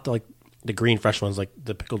not the like the green fresh ones, like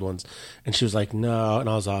the pickled ones. And she was like, "No," and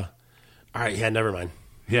I was all right, yeah, never mind.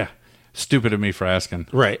 Yeah, stupid of me for asking.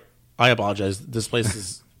 Right, I apologize. This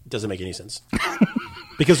place doesn't make any sense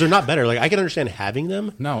because they're not better. Like I can understand having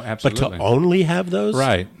them, no, absolutely, but to only have those,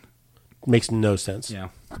 right, makes no sense. Yeah,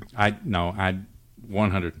 I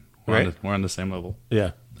 100. We're on the same level.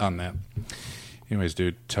 Yeah, on that. Anyways,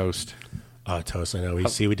 dude, toast. Oh, toast. I know. We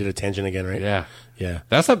did a tangent again, right? Yeah. Yeah.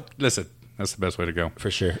 That's That's the best way to go. For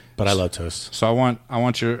sure. But I love toast. So I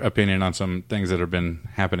want your opinion on some things that have been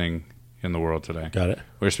happening in the world today. Got it.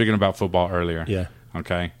 We were speaking about football earlier. Yeah.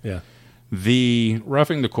 Okay. Yeah. The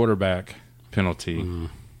roughing the quarterback penalty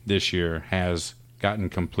this year has gotten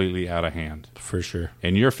completely out of hand. For sure.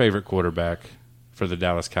 And your favorite quarterback for the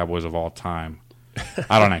Dallas Cowboys of all time,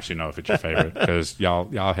 I don't actually know if it's your favorite because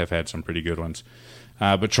y'all have had some pretty good ones.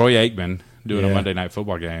 But Troy Aikman, doing a Monday Night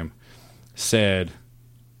Football game, said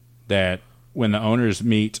that when the owners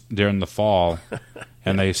meet during the fall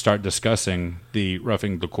and they start discussing the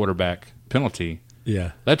roughing the quarterback penalty,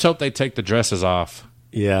 let's hope they take the dresses off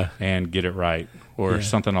and get it right or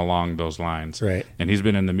something along those lines. Right. And he's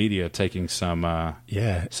been in the media taking some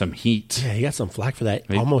heat. Yeah, he got some flack for that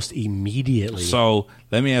almost immediately. So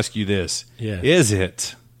let me ask you this. Yeah. Is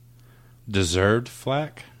it deserved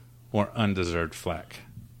flack or undeserved flack?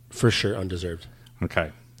 For sure, undeserved.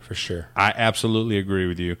 Okay. For sure. I absolutely agree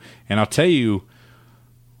with you. And I'll tell you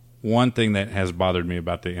one thing that has bothered me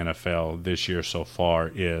about the NFL this year so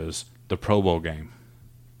far is the Pro Bowl game.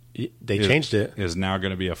 They changed it. Is now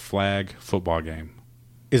going to be a flag football game.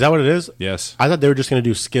 Is that what it is? Yes. I thought they were just going to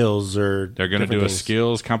do skills or they're going to do things. A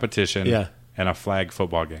skills competition and a flag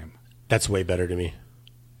football game. That's way better to me.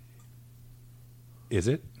 Is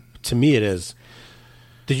it? To me, it is.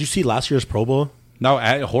 Did you see last year's Pro Bowl? No,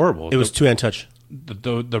 horrible. It was two-hand touch.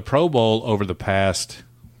 The Pro Bowl over the past,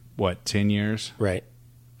 10 years? Right.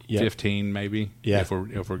 Yep. 15 maybe? Yeah. If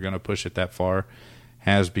we're going to push it that far,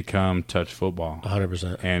 has become touch football.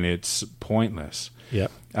 100%. And it's pointless.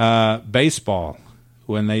 Yep. Baseball,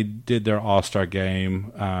 when they did their All-Star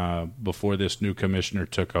game before this new commissioner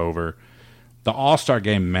took over, the All-Star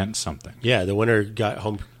game meant something. Yeah, the winner got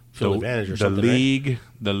home field advantage or something.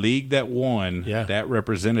 The league that won, Yeah. that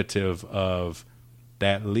representative of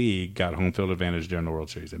that league got home field advantage during the World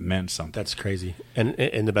Series. It meant something. That's crazy. And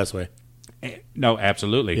in the best way. No,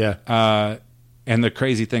 absolutely. Yeah. And the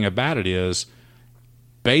crazy thing about it is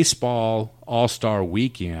baseball All-Star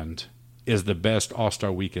Weekend is the best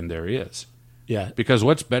All-Star Weekend there is. Yeah. Because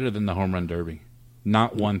what's better than the Home Run Derby?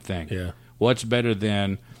 Not one thing. Yeah. What's better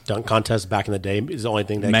than dunk contest back in the day is the only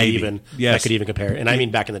thing that could even compare. And I mean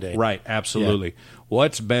back in the day. Right, absolutely. Yeah.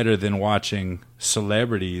 What's better than watching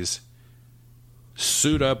celebrities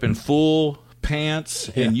suit up in full pants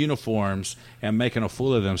and uniforms and making a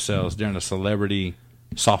fool of themselves during a celebrity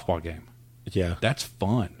softball game? Yeah. That's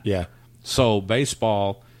fun. Yeah. So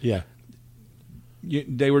baseball,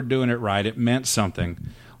 they were doing it right. It meant something.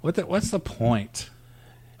 What's the point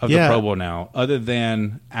of the Pro Bowl now other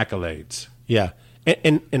than accolades? Yeah.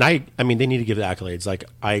 And I mean, they need to give the accolades. Like,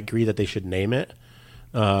 I agree that they should name it.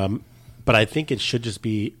 But I think it should just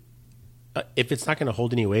be, if it's not going to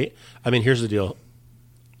hold any weight, I mean, here's the deal.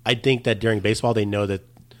 I think that during baseball, they know that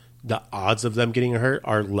the odds of them getting hurt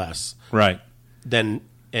are less. Right. And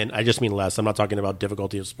I just mean less. I'm not talking about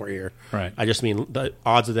difficulty of sport here. Right. I just mean the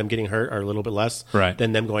odds of them getting hurt are a little bit less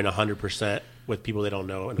than them going 100% with people they don't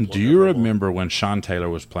know. Do you remember when Sean Taylor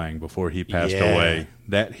was playing before he passed away?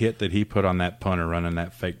 That hit that he put on that punter running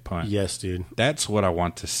that fake punt. Yes, dude. That's what I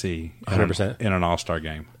want to see 100% in an All-Star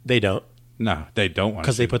game. They don't. No, they don't want to.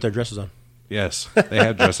 Because they put their dresses on. Yes, they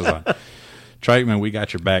have dresses on. Trakeman, we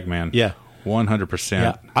got your back, man. Yeah. 100%.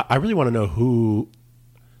 Yeah. I really want to know who,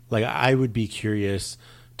 like, I would be curious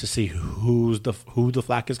to see who the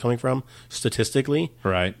flack is coming from statistically.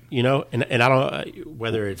 Right. You know, and I don't,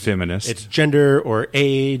 whether it's feminist, it's gender or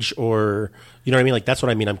age or, you know what I mean? Like, that's what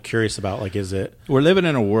I mean. I'm curious about, like, is it. We're living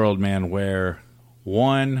in a world, man, where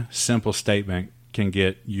one simple statement can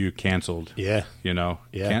get you canceled. Yeah. You know?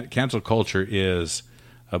 Yeah. Cancel culture is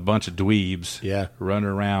a bunch of dweebs running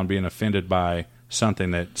around being offended by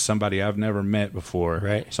something that somebody I've never met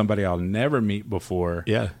before, somebody I'll never meet before,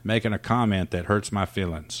 making a comment that hurts my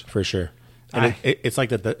feelings. For sure. And it's like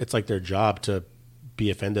that. It's like their job to be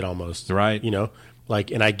offended almost. Right. You know?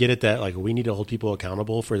 Like, and I get it that, like, we need to hold people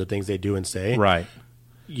accountable for the things they do and say. Right.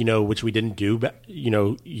 You know, which we didn't do,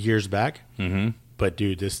 years back. Mm-hmm. But,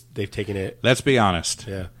 dude, they've taken it. Let's be honest.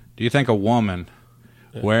 Yeah. Do you think a woman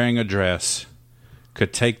wearing a dress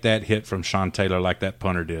could take that hit from Sean Taylor like that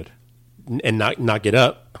punter did? And not get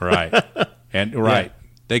up. Right. And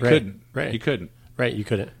they couldn't. Right. You couldn't. Right, you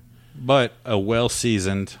couldn't. But a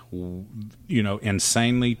well-seasoned,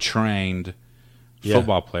 insanely trained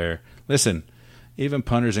football player. Listen, even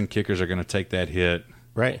punters and kickers are going to take that hit.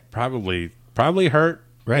 Right. Probably hurt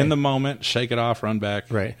in the moment, shake it off, run back,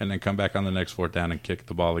 and then come back on the next fourth down and kick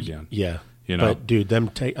the ball again. Yeah. You know? But, dude,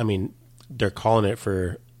 they're calling it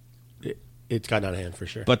for it's gotten out of hand for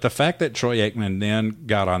sure. But the fact that Troy Aikman then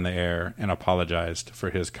got on the air and apologized for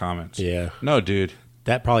his comments. Yeah. No, dude.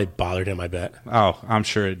 That probably bothered him, I bet. Oh, I'm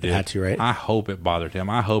sure it did. It had to, right? I hope it bothered him.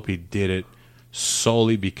 I hope he did it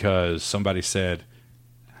solely because somebody said,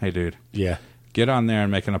 hey, dude, get on there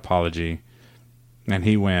and make an apology. And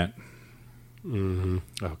he went,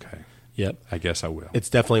 okay. Yep. I guess I will. It's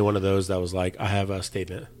definitely one of those that was like, I have a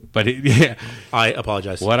statement. But I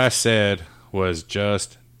apologize. What I said was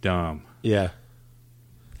just dumb. Yeah.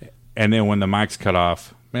 And then when the mic's cut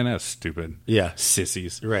off, man, that's stupid. Yeah.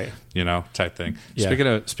 Sissies. Right. Type thing.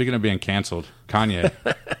 Yeah. Speaking of being canceled, Kanye.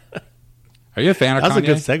 Are you a fan of Kanye? That's a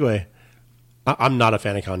good segue. I'm not a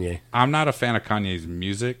fan of Kanye. I'm not a fan of Kanye's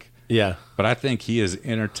music. Yeah. But I think he is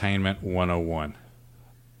entertainment 101.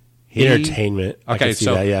 Entertainment. I can see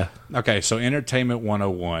that, yeah. Okay, so entertainment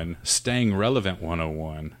 101, staying relevant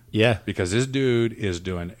 101. Yeah. Because this dude is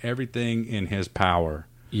doing everything in his power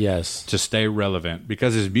yes, to stay relevant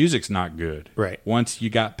because his music's not good. Right. Once you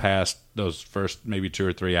got past those first maybe 2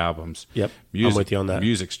 or 3 albums. Yep. I'm with you on that.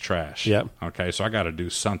 Music's trash. Yep. Okay, so I got to do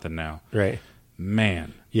something now. Right.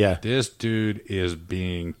 Man. Yeah. This dude is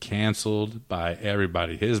being canceled by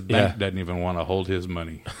everybody. His bank doesn't even want to hold his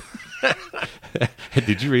money.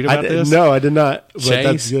 Did you read about this? No, I did not. But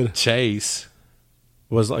that's good. Chase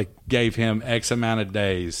was like, gave him X amount of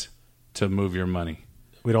days to move your money.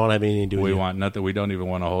 we don't want to have anything to do with We you. want nothing. We don't even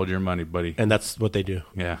want to hold your money, buddy. And that's what they do.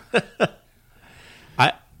 Yeah.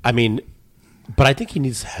 I mean, but I think he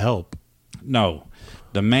needs help. No,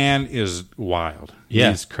 the man is wild. Yeah.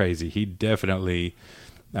 He's crazy. He definitely,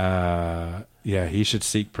 he should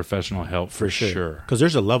seek professional help for sure. Because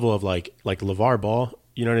there's a level of like LeVar Ball.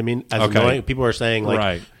 You know what I mean? As Okay. annoying, people are saying like,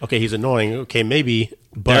 Right. okay, he's annoying. Okay, maybe,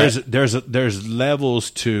 but There's levels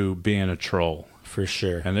to being a troll, for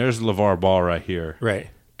sure. and there's LeVar Ball right here. Right.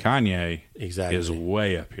 Kanye Exactly. is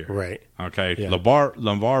way up here. Right. Okay. Yeah.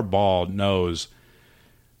 LeVar Ball knows.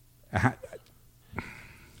 I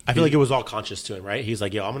feel like it was all conscious to him, right? He's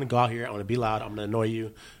like, yo, I'm going to go out here. I'm going to be loud. I'm going to annoy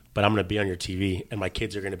you, but I'm going to be on your TV, and my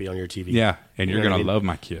kids are going to be on your TV. Yeah, and You you're know going what I to mean? love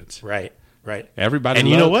my kids. Right. Right. Everybody, and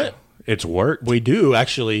you know what? It's worked. We do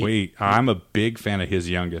actually. I'm a big fan of his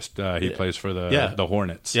youngest. He plays for the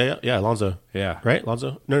Hornets. Yeah. Alonzo. Yeah. Right,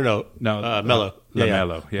 Alonzo. No. Melo. Melo.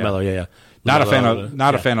 Yeah. Melo. Yeah. Not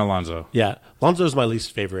Melo, a fan of Lonzo. Yeah, Lonzo's my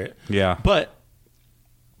least favorite. Yeah. But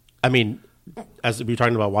I mean, as we were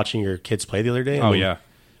talking about watching your kids play the other day.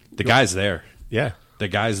 The guy's there. Yeah. The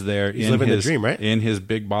guy's there. He's living the dream, right? In his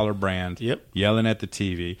big baller brand. Yep. Yelling at the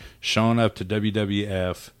TV, showing up to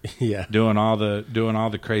WWF. Yeah. Doing all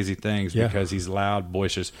the crazy things Yeah. because he's loud,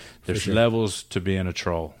 boisterous. There's sure. levels to being a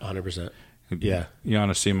troll. 100%. Yeah. You want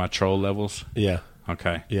to see my troll levels? Yeah.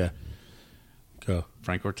 Okay. Yeah. Go.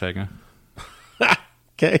 Frank Ortega.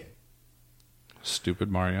 Okay.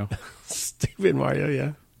 Stupid Mario. Stupid Mario.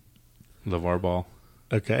 Yeah. LeVar Ball.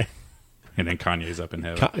 Okay. And then Kanye's up in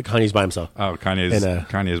heaven. Kanye's by himself. Oh,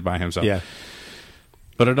 Kanye's by himself. Yeah.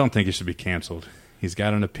 But I don't think he should be canceled. He's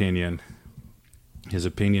got an opinion. His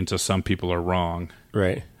opinion to some people are wrong.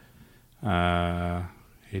 Right. I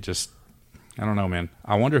don't know, man.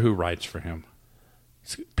 I wonder who writes for him.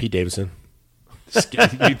 Pete Davidson.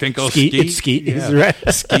 You think Skeet? It's Skeet. Yeah. He's right.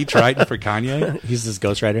 Skeet's writing for Kanye? He's this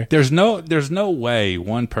ghostwriter. There's no way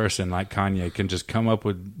one person like Kanye can just come up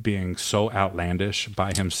with being so outlandish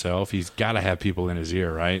by himself. He's got to have people in his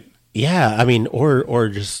ear, right? Yeah, I mean, or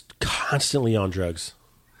just constantly on drugs.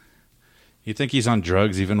 You think he's on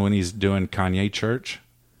drugs even when he's doing Kanye Church?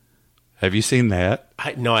 Have you seen that?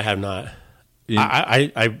 No, I have not.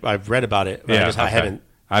 I've read about it. But I haven't.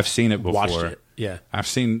 I've seen it before. Watched it. Yeah, I've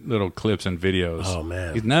seen little clips and videos. Oh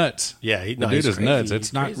man, he's nuts. Yeah, the dude is nuts.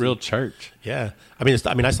 It's not real church. Yeah, I mean,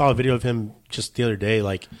 I saw a video of him just the other day.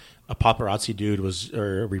 Like a paparazzi dude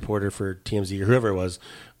or a reporter for TMZ or whoever it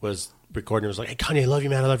was recording. It was like, "Hey Kanye, I love you,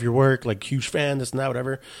 man. I love your work. Like huge fan. This and that,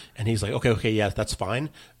 whatever." And he's like, "Okay, yeah, that's fine,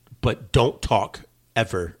 but don't talk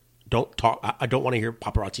ever." Don't talk. I don't want to hear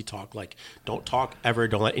paparazzi talk. Like, don't talk ever.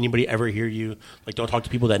 Don't let anybody ever hear you. Like, don't talk to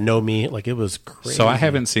people that know me. Like, it was crazy. So I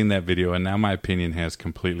haven't seen that video, and now my opinion has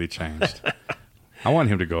completely changed. I want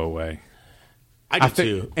him to go away. I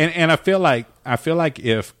do too. And I feel like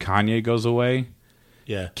if Kanye goes away,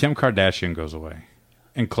 yeah, Kim Kardashian goes away,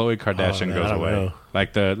 and Khloe Kardashian goes away. Know.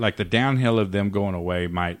 Like the downhill of them going away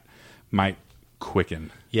might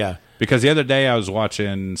quicken. Yeah. Because the other day I was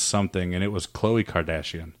watching something and it was Khloe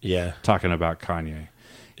Kardashian talking about Kanye.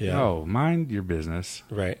 Yeah. Oh, mind your business.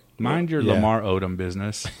 Right. Mind your Lamar Odom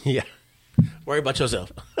business. Yeah. Worry about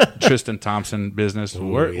yourself. Tristan Thompson business.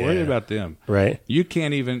 Worry about them. Right. You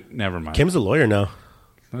can't even, never mind. Kim's a lawyer now.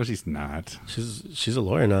 No, she's not. She's a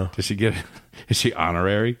lawyer now. Does she get, is she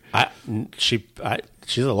honorary? She's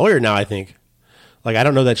a lawyer now, I think. Like, I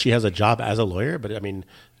don't know that she has a job as a lawyer, but I mean,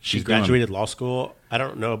 She graduated law school. I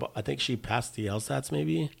don't know, but I think she passed the LSATs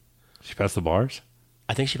maybe. She passed the bars?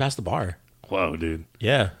 I think she passed the bar. Whoa, dude.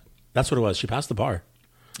 Yeah, that's what it was. She passed the bar.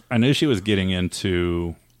 I knew she was getting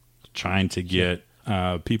into trying to get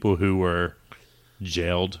people who were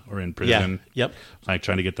jailed or in prison. Yeah. Yep. Like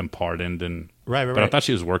trying to get them pardoned. Right. But I thought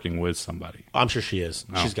she was working with somebody. I'm sure she is.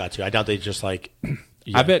 Oh. She's got to. I doubt they just like...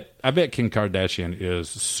 Yeah. I bet Kim Kardashian is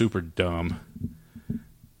super dumb.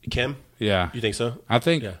 Kim? Yeah. You think so? I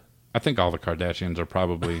think all the Kardashians are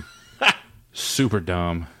probably super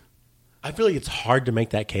dumb. I feel like it's hard to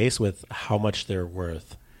make that case with how much they're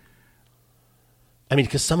worth. I mean,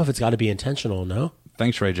 because some of it's got to be intentional, no?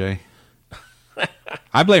 Thanks, Ray J.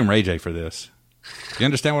 I blame Ray J for this. You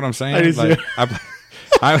understand what I'm saying?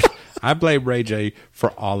 I blame Ray J for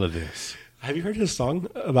all of this. Have you heard his song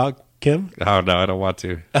about Kim? Oh no, I don't want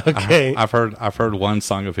to. Okay, I've heard one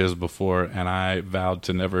song of his before, and I vowed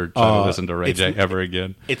to never try to listen to Ray J ever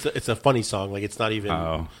again. It's a funny song. Like it's not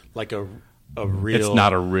even like a real. It's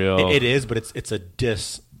not a real. It is, but it's a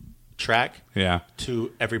diss track. Yeah.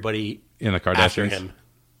 To everybody in the Kardashians. After him,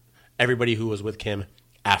 everybody who was with Kim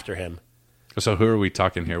after him. So who are we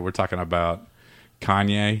talking here? We're talking about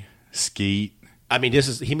Kanye, Skeet. I mean,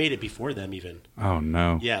 he made it before them even. Oh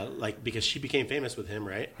no. Yeah, like because she became famous with him,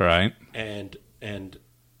 right? Right. And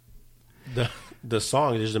the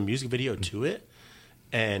song, there's a music video to it,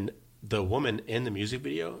 and the woman in the music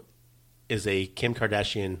video is a Kim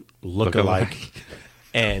Kardashian lookalike,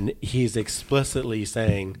 and he's explicitly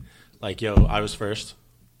saying, like, "Yo, I was first,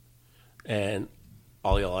 and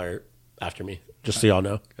all y'all are after me." Just so y'all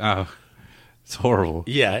know. Oh. It's horrible.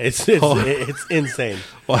 Yeah, it's insane.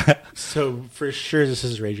 What? So for sure, this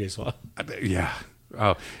is Ray J's fault. Yeah.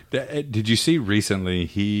 Oh, did you see recently?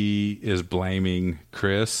 He is blaming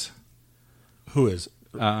Chris. Who is?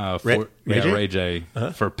 Ray J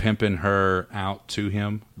for pimping her out to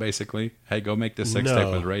him. Basically, hey, go make this sex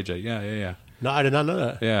tape with Ray J. Yeah. No, I did not know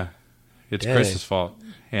that. Yeah, it's Chris's fault,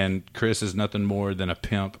 and Chris is nothing more than a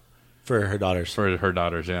pimp for her daughters.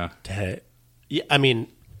 Yeah. Yeah, I mean.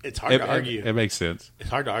 It's hard to argue. It makes sense. It's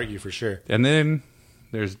hard to argue for sure. And then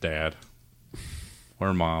there's dad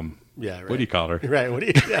or mom. Yeah, right. What do you call her? Right. What do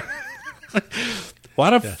you? Yeah.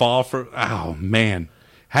 What a fall for! Oh man,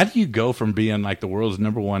 how do you go from being like the world's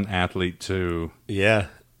 #1 athlete to a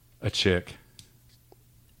chick?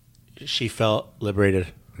 She felt liberated.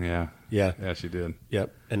 Yeah, she did.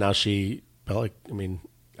 Yep. And now she felt like. I mean.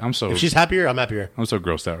 If she's happier, I'm happier. I'm so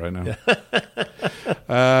grossed out right now.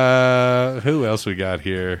 Who else we got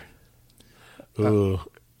here? Ooh,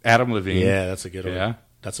 Adam Levine. Yeah, that's a good one. Yeah,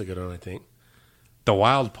 that's a good one. I think. The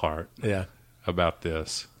wild part, about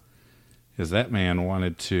this is that man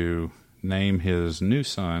wanted to name his new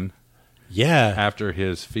son, after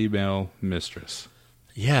his female mistress.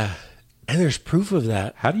 Yeah, and there's proof of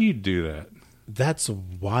that. How do you do that? That's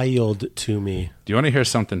wild to me. Do you want to hear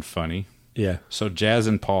something funny? Yeah. So Jazz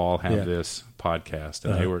and Paul have this podcast,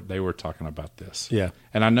 and they were talking about this. Yeah.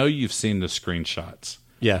 And I know you've seen the screenshots.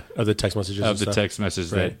 Yeah, of the text messages. Of the text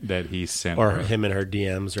messages that he sent. Or her. Him and her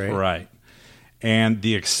DMs, right? Right. And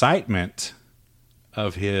the excitement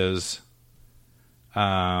of his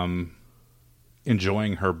enjoying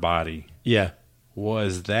her body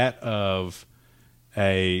was that of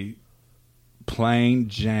a plain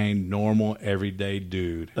Jane, normal, everyday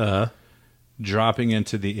dude dropping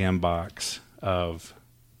into the inbox of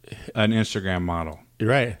an Instagram model.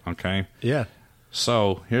 Right. Okay? Yeah.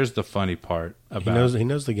 So here's the funny part about he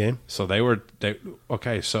knows the game. So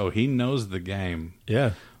so he knows the game.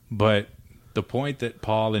 Yeah. But the point that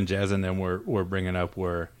Paul and Jazz and them were bringing up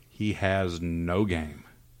were he has no game.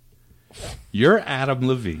 You're Adam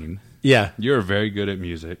Levine. Yeah. You're very good at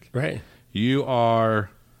music. Right. You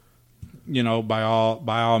are, by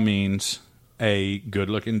all means, a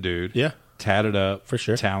good-looking dude. Yeah. Tatted up. For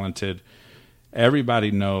sure. Talented. Everybody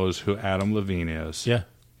knows who Adam Levine is. Yeah.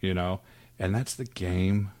 And that's the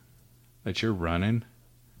game that you're running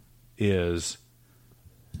is...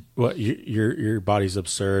 What, your body's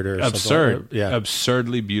absurd or absurd. Something? Yeah.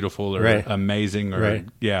 Absurdly beautiful or amazing or...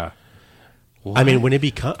 Yeah. What? I mean, when it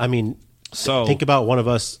becomes... So think about one of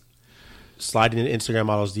us sliding into Instagram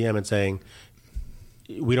models DM and saying,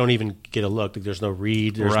 we don't even get a look. There's no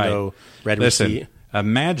read. There's no red receipt.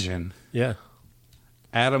 Imagine Yeah.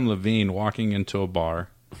 Adam Levine walking into a bar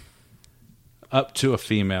up to a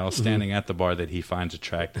female standing at the bar that he finds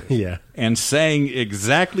attractive. Yeah. And saying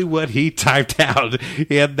exactly what he typed out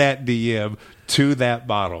in that DM to that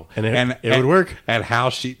bottle. And it would work. And how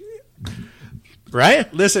she...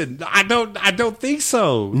 Right? Listen, I don't think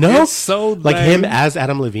so. No? It's so like lame. him as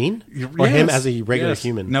Adam Levine? Or him as a regular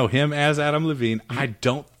human? No, him as Adam Levine. I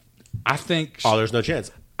think... Oh, there's no chance.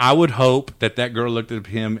 I would hope that girl looked at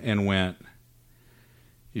him and went,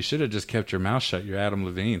 "You should have just kept your mouth shut. You're Adam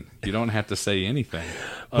Levine. You don't have to say anything,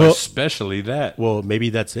 especially that." Well, maybe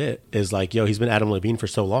that's it. Is like, he's been Adam Levine for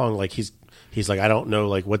so long. Like he's like, I don't know,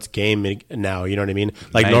 like what's game now. You know what I mean?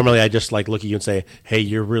 Like normally I just like look at you and say, "Hey,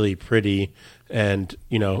 you're really pretty, and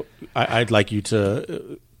I'd like you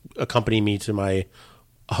to accompany me to my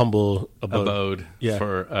humble abode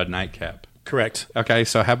for a nightcap." Correct. Okay,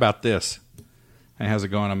 so how about this? Hey, how's it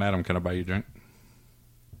going? I'm Adam. Can I buy you a drink?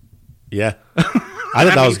 Yeah. I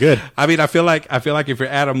thought that was good. I mean, I feel like if you're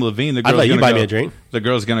Adam Levine, the girl's I'd let you buy go, me a drink. The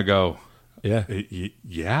girl's gonna go, yeah,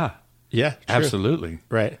 yeah, true. Absolutely,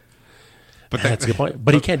 right. But that's a good point.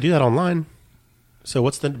 But he can't do that online. So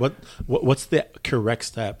what's the correct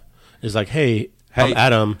step? Is like, hey, I'm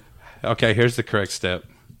Adam. Okay, here's the correct step.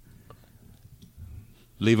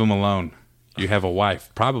 Leave him alone. You have a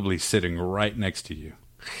wife probably sitting right next to you.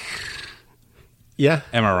 Yeah.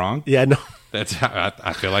 Am I wrong? Yeah. No. That's how,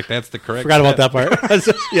 I feel like that's the correct. Forgot about that part.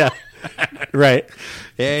 Yeah. Right.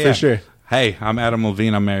 Yeah. For sure. Hey, I'm Adam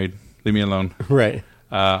Levine. I'm married. Leave me alone. Right.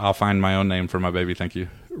 I'll find my own name for my baby. Thank you.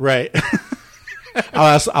 Right.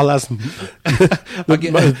 I'll ask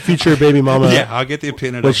my future baby mama. Yeah, I'll get the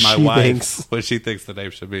opinion of my wife what she thinks the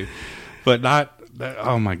name should be, but not.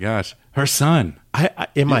 Oh my gosh, her son.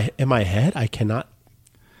 In my head, I cannot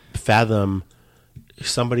fathom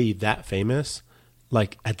somebody that famous.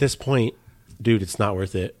 Like at this point, dude, it's not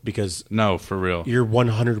worth it because no, for real, you're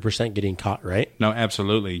 100% getting caught, right? No,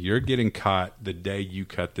 absolutely, you're getting caught the day you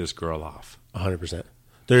cut this girl off. 100%.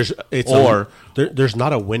 There's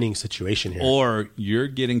not a winning situation here. Or you're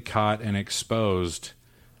getting caught and exposed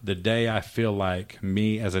the day I feel like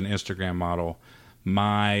me as an Instagram model,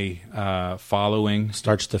 my following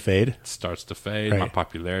starts to fade. Right. My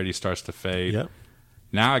popularity starts to fade. Yep.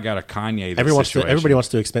 Now I got to Kanye this everybody wants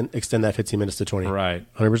to extend that 15 minutes to 20.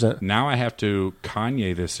 Right. 100%. Now I have to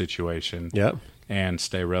Kanye this situation. Yep. And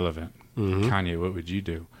stay relevant. Mm-hmm. Kanye, what would you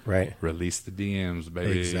do? Right. Release the DMs,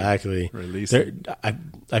 baby. Exactly. Release it.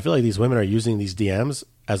 I feel like these women are using these DMs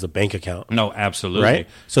as a bank account. No, absolutely. Right?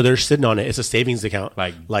 So they're sitting on it. It's a savings account.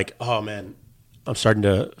 Like oh, man, I'm starting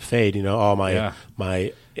to fade.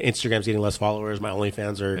 My Instagram's getting less followers. My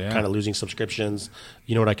OnlyFans are kind of losing subscriptions.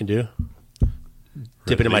 You know what I can do?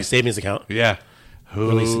 Dip it in my savings account. Yeah.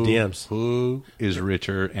 Release the DMs. Who is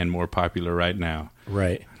richer and more popular right now?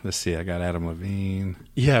 Right. Let's see. I got Adam Levine.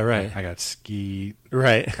 Yeah, right. I got Skeet.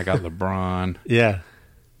 Right. I got LeBron. Yeah.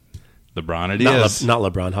 LeBron it is. Not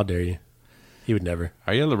LeBron. How dare you? He would never.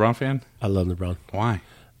 Are you a LeBron fan? I love LeBron. Why?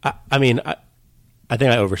 I mean, I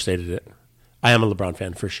think I overstated it. I am a LeBron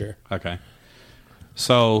fan for sure. Okay.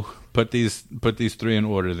 So put these three in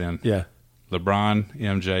order then. Yeah. LeBron,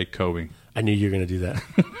 MJ, Kobe. I knew you were going to do that.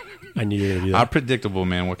 I knew you were going to do that. I'm predictable,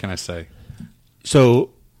 man. What can I say?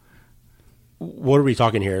 So, what are we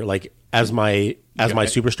talking here? Like, as my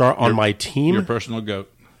superstar on my team? Your personal GOAT.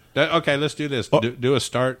 Okay, let's do this. Do a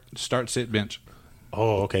start, sit, bench.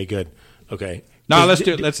 Oh, okay, good. Okay. No, let's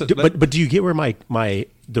do it. But do you get where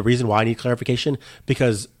the reason why I need clarification?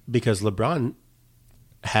 Because LeBron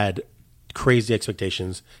had crazy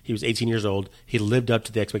expectations. He was 18 years old. He lived up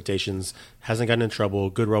to the expectations, hasn't gotten in trouble,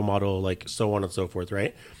 good role model, like so on and so forth,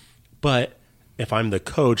 right? But if I'm the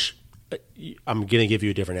coach, I'm going to give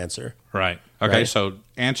you a different answer. Right. Okay, right? So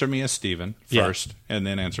answer me as Steven first, and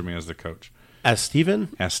then answer me as the coach. As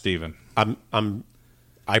Steven? As Steven.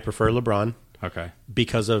 I prefer LeBron. Okay.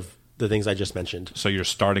 Because of the things I just mentioned. So you're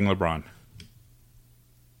starting LeBron.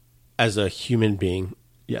 As a human being,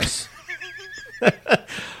 yes.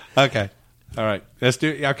 Okay. All right. Let's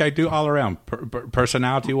do all around,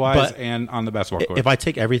 personality-wise and on the basketball court. If I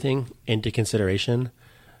take everything into consideration,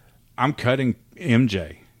 I'm cutting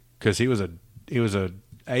MJ because he was a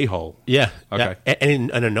a-hole. Yeah. Okay. Yeah.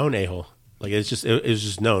 And a known a-hole. Like it was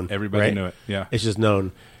just known. Everybody knew it. Yeah. It's just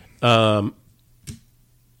known. I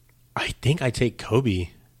think I take Kobe.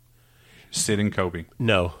 Sitting Kobe.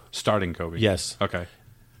 No. Starting Kobe. Yes. Okay.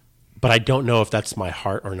 But I don't know if that's my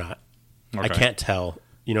heart or not. Okay. I can't tell.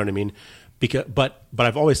 You know what I mean? But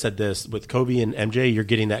I've always said this with Kobe and MJ, you're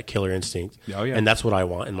getting that killer instinct. Oh yeah. And that's what I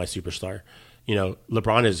want in my superstar. You know,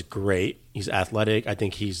 LeBron is great. He's athletic. I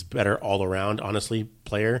think he's better all around, honestly,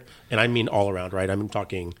 player. And I mean all around, right? I'm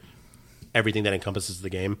talking everything that encompasses the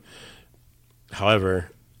game. However,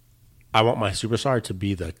 I want my superstar to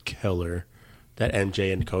be the killer that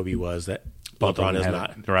MJ and Kobe was that LeBron is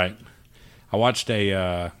not. Right. I watched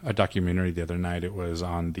a documentary the other night. It was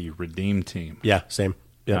on the Redeem team. Yeah, same.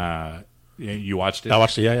 Yeah. You watched it? I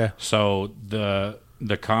watched it, yeah. So the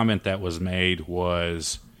comment that was made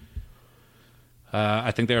was,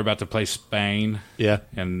 I think they were about to play Spain. Yeah.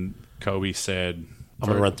 And Kobe said, I'm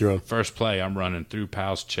going to run through them. First play, I'm running through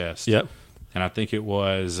Powell's chest. Yep. And I think it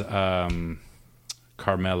was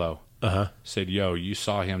Carmelo. Said, yo, you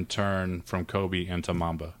saw him turn from Kobe into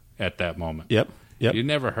Mamba at that moment. Yep. You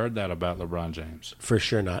never heard that about LeBron James. For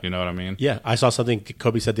sure not. You know what I mean? Yeah. I saw something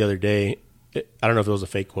Kobe said the other day. I don't know if it was a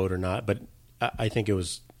fake quote or not, but I think it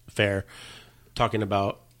was fair, talking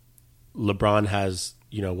about LeBron has,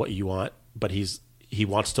 what you want, but he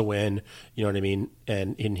wants to win, you know what I mean?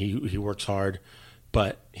 And he works hard,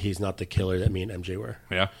 but he's not the killer that me and MJ were.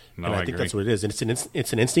 Yeah. No, and I think agree. that's what it is. And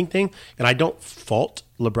it's an instinct thing. And I don't fault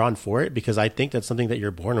LeBron for it, because I think that's something that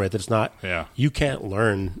you're born with. It's not, you can't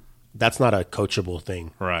learn. That's not a coachable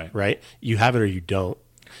thing. Right. You have it or you don't.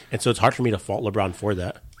 And so it's hard for me to fault LeBron for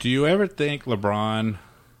that. Do you ever think LeBron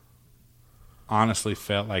honestly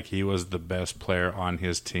felt like he was the best player on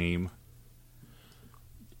his team?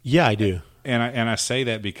 Yeah, I do. And I say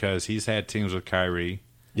that because he's had teams with Kyrie.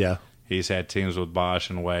 Yeah. He's had teams with Bosh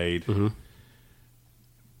and Wade. Mm-hmm.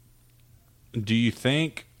 Do you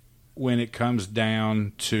think when it comes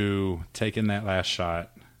down to taking that last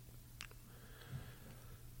shot,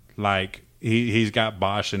 like he's got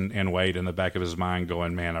Bosh and Wade in the back of his mind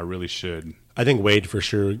going, man, I really should. I think Wade for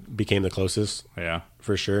sure became the closest. Yeah.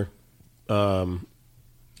 For sure.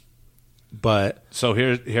 But so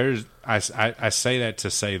here's I say that to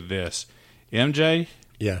say this. MJ,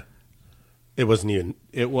 yeah, it wasn't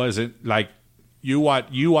like you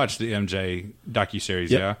watched the MJ docuseries,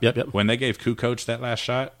 yep, yeah? Yep. When they gave Kukoc that last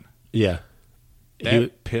shot, yeah,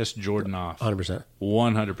 that pissed Jordan off. 100%.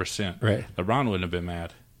 100%. Right. LeBron wouldn't have been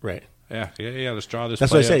mad. Right. Yeah. Let's draw this.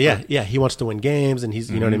 That's play what I say. up. Yeah. He wants to win games, and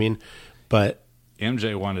he's you know what I mean. But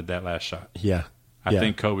MJ wanted that last shot. Yeah. I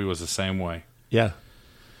think Kobe was the same way. Yeah.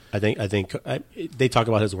 I think they talk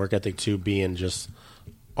about his work ethic too being just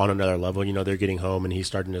on another level. They're getting home and he's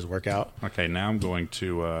starting his workout. Okay, now I'm going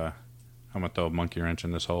to throw a monkey wrench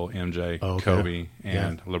in this whole MJ, okay. Kobe,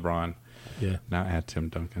 and LeBron. Yeah. Now add Tim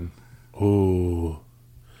Duncan. Ooh.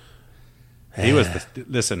 He was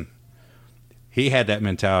listen. He had that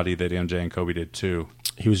mentality that MJ and Kobe did too.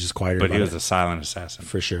 He was just quieter, but he was a silent assassin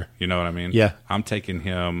for sure. You know what I mean? Yeah. I'm taking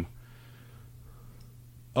him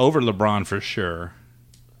over LeBron for sure.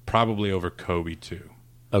 Probably over Kobe too.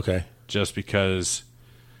 Okay. Just because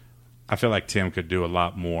I feel like Tim could do a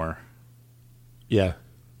lot more. Yeah.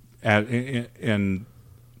 And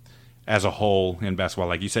as a whole in basketball,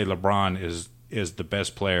 like you say, LeBron is the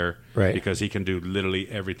best player, right? Because he can do literally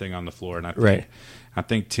everything on the floor, and I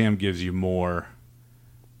think Tim gives you more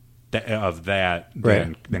of that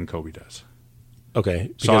than Kobe does.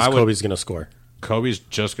 Okay, because Kobe's going to score. Kobe's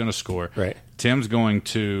just going to score. Right. Tim's going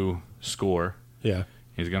to score. Yeah.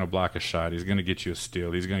 He's going to block a shot. He's going to get you a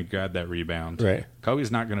steal. He's going to grab that rebound. Right.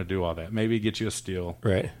 Kobe's not going to do all that. Maybe get you a steal.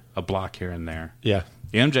 Right. A block here and there. Yeah.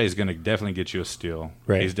 MJ's going to definitely get you a steal.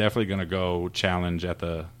 Right. He's definitely going to go challenge at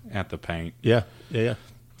the paint. Yeah. Yeah.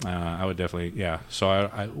 I would definitely. Yeah. So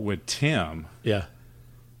I with Tim. Yeah.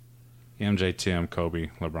 MJ, Tim, Kobe,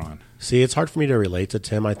 LeBron. See, it's hard for me to relate to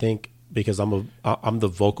Tim, I think, because I'm the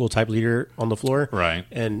vocal type leader on the floor. Right.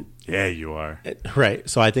 And yeah, you are. Right.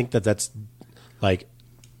 So I think that's like,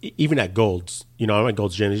 even at Gold's, I'm at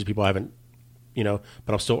Gold's Gym. These people haven't, but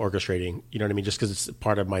I'm still orchestrating. You know what I mean? Just because it's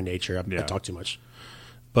part of my nature. I talk too much.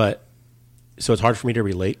 But so it's hard for me to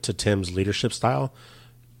relate to Tim's leadership style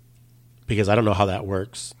because I don't know how that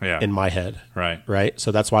works in my head. Right. Right.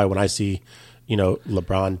 So that's why when I see,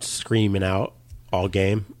 LeBron screaming out all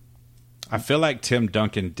game, I feel like Tim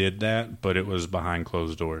Duncan did that, but it was behind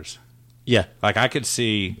closed doors. Yeah. Like I could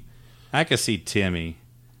see Timmy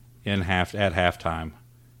at halftime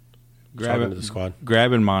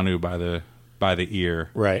grabbing Manu by the ear,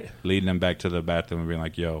 right, leading him back to the bathroom and being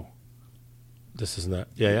like, "Yo, this is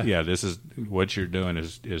not, this is what you're doing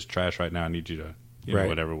is trash right now. I need you to, right,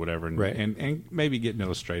 whatever, and, right, and maybe getting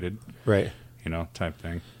illustrated, right, type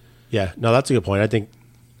thing." Yeah, no, that's a good point.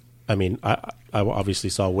 I obviously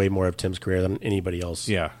saw way more of Tim's career than anybody else.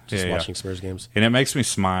 Yeah, just watching Spurs games, and it makes me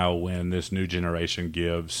smile when this new generation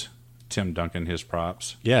gives Tim Duncan his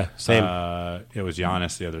props. Yeah, same. It was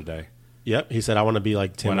Giannis the other day. Yep, he said, "I want to be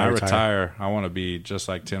like Tim. When I retire, I want to be just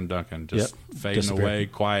like Tim Duncan, just fading away,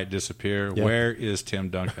 quiet, disappear." Yep. Where is Tim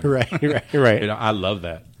Duncan? right. I love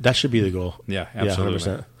that. That should be the goal. Yeah, absolutely.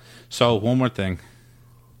 Yeah, 100%. So one more thing: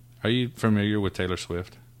 are you familiar with Taylor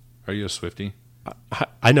Swift? Are you a Swiftie?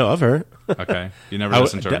 I know of her. Okay, you never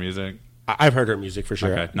listened to her music? I've heard her music for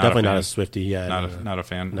sure. Okay. Definitely not a Swiftie. Yeah, not a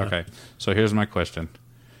fan. No. Okay, so here's my question.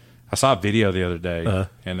 I saw a video the other day,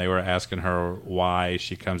 and they were asking her why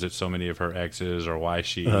she comes at so many of her exes, or why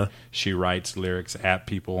she writes lyrics at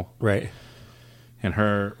people. Right. And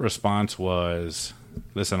her response was,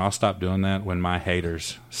 Listen, I'll stop doing that when my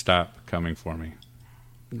haters stop coming for me.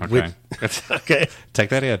 Okay. Okay. Take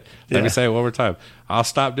that in. Let me say it one more time. I'll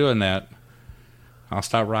stop doing that. I'll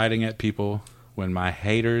stop writing at people when my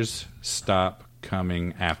haters stop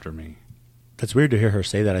coming after me. That's weird to hear her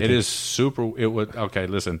say that. It is super. It would. Okay,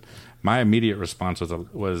 listen. My immediate response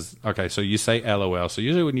was okay. So you say LOL. So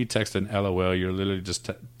usually when you text an LOL, you're literally just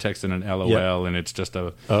texting an LOL, and it's just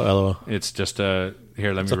a LOL. It's just a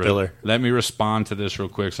here. Let me respond to this real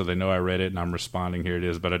quick so they know I read it and I'm responding. Here it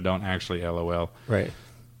is, but I don't actually LOL. Right.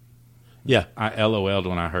 Yeah. I LOL'd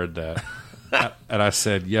when I heard that, and I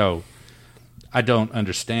said, "Yo, I don't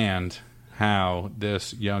understand how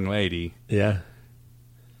this young lady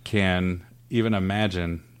can even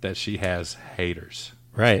imagine that she has haters."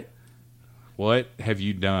 Right. What have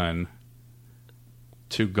you done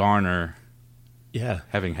to garner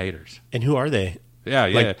having haters? And who are they? Yeah.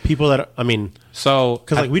 Like people that, I mean, so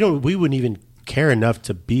because we wouldn't even care enough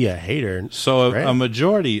to be a hater. So a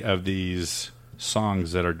majority of these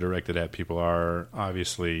songs that are directed at people are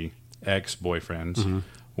obviously ex-boyfriends. Mm-hmm.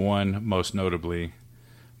 One, most notably,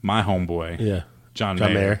 my homeboy, John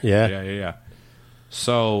Mayer. Yeah.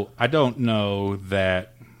 So I don't know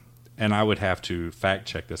that. And I would have to fact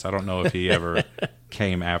check this. I don't know if he ever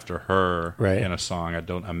came after her in a song. I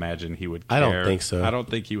don't imagine he would care. I don't think so. I don't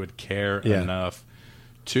think he would care enough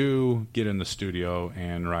to get in the studio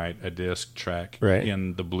and write a disc track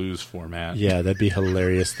in the blues format. Yeah, that'd be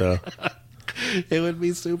hilarious, though. It would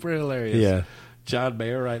be super hilarious. Yeah. John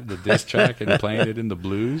Mayer writing the disc track and playing it in the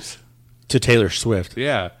blues. To Taylor Swift.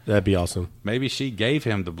 Yeah. That'd be awesome. Maybe she gave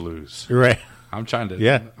him the blues. Right. I'm trying to.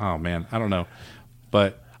 Yeah. Oh, man. I don't know.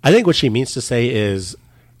 But I think what she means to say is,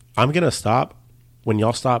 I'm going to stop when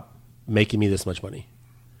y'all stop making me this much money.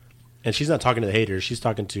 And she's not talking to the haters. She's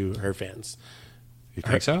talking to her fans. You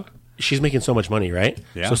think so? She's making so much money, right?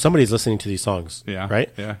 Yeah. So somebody's listening to these songs, right?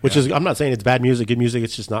 Yeah. Which is, I'm not saying it's bad music, good music.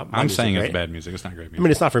 It's just not my music, saying right? it's bad music. It's not great music. I mean,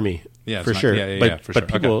 it's not for me. Yeah, for sure. But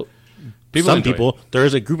people, some people, there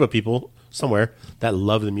is a group of people somewhere that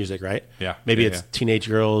love the music, right? Yeah. Maybe it's teenage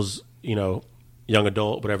girls, young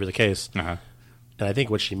adult, whatever the case. Uh-huh. And I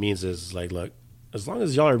think what she means is like, look, as long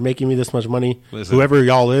as y'all are making me this much money, whoever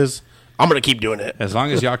y'all is, I'm going to keep doing it. As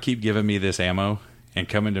long as y'all keep giving me this ammo and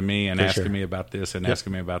coming to me and asking me about this and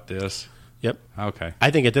asking me about this. Yep. Okay.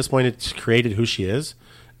 I think at this point it's created who she is,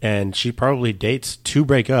 and she probably dates to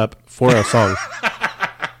break up for a song.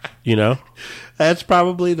 That's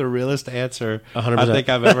probably the realest answer 100%. I think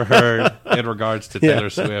I've ever heard in regards to Taylor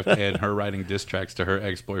Swift and her writing diss tracks to her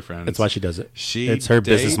ex-boyfriends. That's why she does it. It's her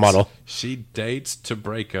business model. She dates to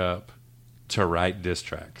break up to write diss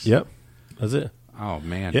tracks. Yep. That's it. Oh,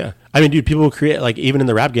 man. Yeah. I mean, dude, people create, like, even in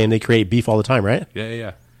the rap game, they create beef all the time, right?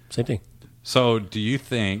 Yeah. Same thing. So do you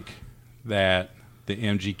think that the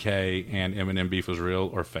MGK and Eminem beef was real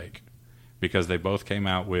or fake? Because they both came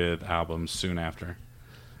out with albums soon after.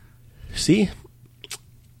 See?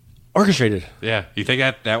 Orchestrated. Yeah. You think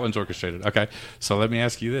that one's orchestrated? Okay. So let me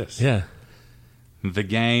ask you this. Yeah. The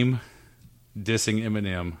Game dissing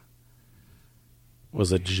Eminem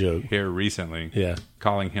was a joke here recently. Yeah.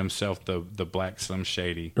 Calling himself the Black Slim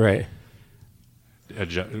Shady. Right.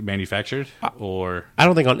 Manufactured? Or I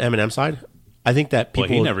don't think on Eminem's side. I think that people.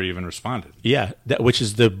 Well, he never even responded. Yeah, which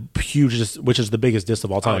is the biggest diss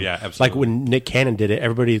of all time. Oh yeah, absolutely. Like when Nick Cannon did it,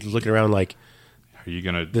 everybody's looking around like, "Are you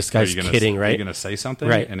gonna? This guy's kidding, right? Are you gonna say something?"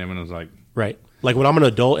 Right. And Eminem was like, "Right." Like when I'm an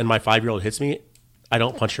adult and my 5-year-old hits me, I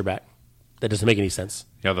don't punch her back. That doesn't make any sense.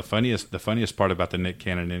 Yeah, the funniest part about the Nick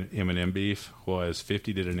Cannon and Eminem beef was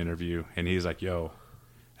 50 did an interview and he's like, "Yo,"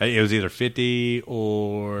 it was either 50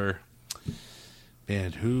 or.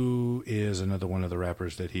 And who is another one of the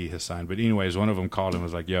rappers that he has signed? But anyways, one of them called and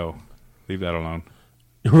was like, "Yo, leave that alone.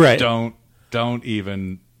 Right? Don't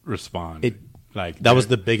even respond." That was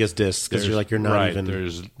the biggest diss because you're like, you're not right, even.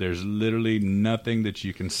 There's literally nothing that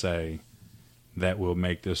you can say that will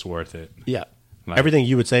make this worth it. Yeah, everything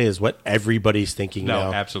you would say is what everybody's thinking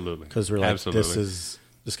now. No, absolutely, because we're like, this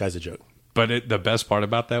guy's a joke. But the best part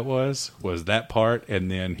about that was that part, and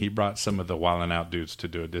then he brought some of the Wildin' Out dudes to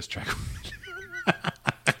do a diss track.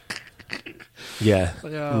 Yeah,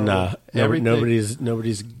 nah.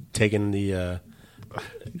 Nobody's taking the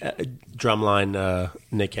drumline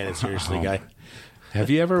Nick Cannon seriously, guy. Have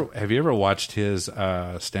you ever watched his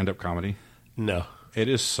stand-up comedy? No. It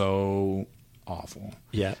is so awful.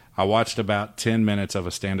 Yeah, I watched about 10 minutes of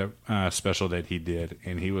a stand-up special that he did,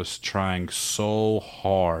 and he was trying so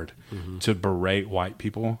hard to berate white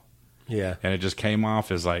people. Yeah, and it just came off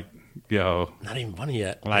as like, yo, not even funny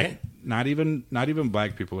yet. Like, right? not even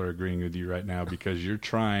black people are agreeing with you right now because you're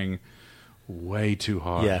trying way too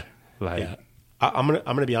hard. Yeah, like yeah. I'm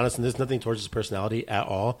gonna be honest, and there's nothing towards his personality at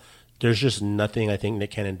all. There's just nothing I think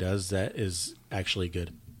Nick Cannon does that is actually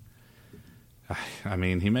good. I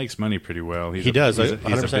mean, he makes money pretty well. He does. He's a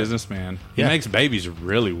businessman. He makes babies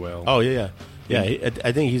really well. Oh, yeah.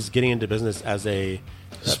 I think he's getting into business as a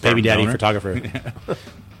baby daddy photographer. Yeah.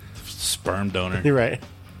 Sperm donor. You're right.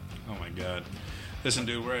 Oh, my God. Listen,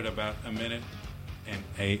 dude, we're at about an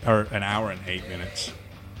hour and 8 minutes.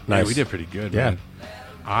 Nice. Yeah, we did pretty good, man.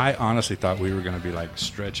 I honestly thought we were going to be like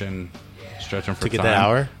stretching for to get time, that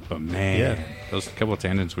hour. But man, those couple of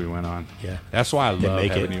tangents we went on. Yeah, that's why I love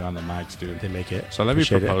having you on the mics, dude. They make it. So let me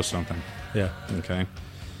propose something. Yeah. Okay.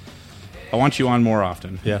 I want you on more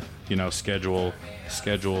often. Yeah. You know, schedule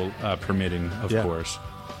permitting, of course.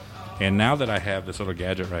 And now that I have this little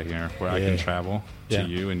gadget right here where I can travel to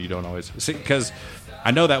you, and you don't always see, because I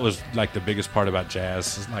know that was like the biggest part about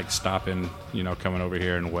jazz, is like stopping, you know, coming over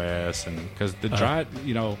here in West, and because the drive,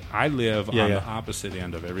 you know, I live on the opposite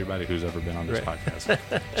end of everybody who's ever been on this podcast.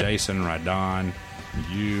 Jason, Radon,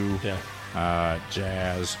 you,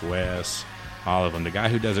 Jazz, Wes, all of them. The guy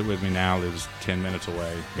who does it with me now lives 10 minutes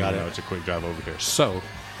away. Got it. It's a quick drive over here. So,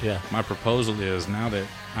 my proposal is, now that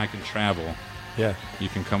I can travel, you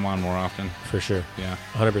can come on more often. For sure. Yeah.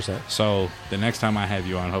 100%. So the next time I have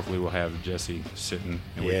you on, hopefully we'll have Jesse sitting,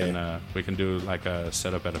 and we can do like a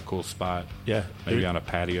setup at a cool spot. Yeah. Maybe on a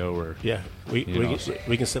patio or we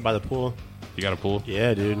can sit by the pool. You got a pool?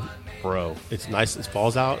 Yeah, dude. Bro. It's nice. It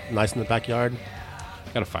falls out nice in the backyard.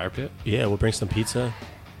 Got a fire pit? Yeah, we'll bring some pizza,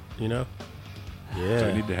 you know. Yeah. So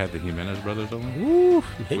we need to have the Jimenez brothers over. Woo.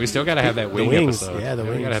 We still got to have that wing episode. Yeah, the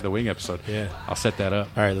wings. We got to have the wing episode. Yeah. I'll set that up.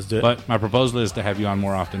 All right, let's do it. But my proposal is to have you on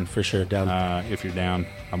more often. For sure. Down. If you're down,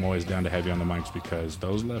 I'm always down to have you on the mics, because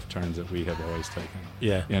those left turns that we have always taken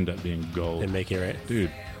end up being gold. And make it right.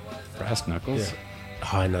 Dude, brass knuckles. Yeah.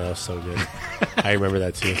 Oh, I know. That was so good. I remember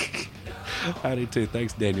that too. I do too.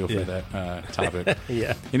 Thanks, Daniel, for that topic.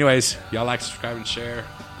 Yeah. Anyways, y'all like, subscribe, and share.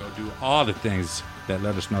 Go do all the things that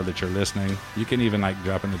let us know that you're listening. You can even like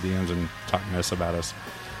drop in the DMs and talk mess about us.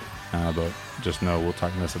 But just know we'll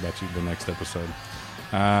talk mess about you the next episode.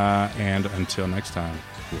 And until next time,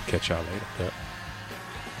 we'll catch y'all later. Yep.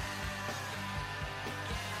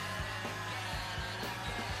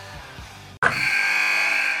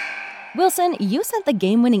 Wilson, you sent the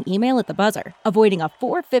game-winning email at the buzzer, avoiding a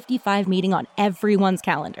 4:55 meeting on everyone's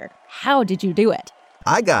calendar. How did you do it?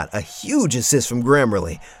 I got a huge assist from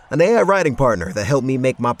Grammarly, an AI writing partner that helped me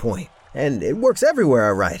make my point. And it works everywhere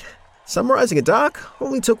I write. Summarizing a doc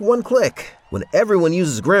only took one click. When everyone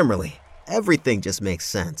uses Grammarly, everything just makes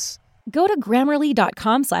sense. Go to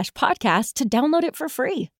Grammarly.com/podcast to download it for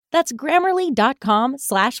free. That's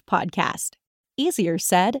Grammarly.com/podcast. Easier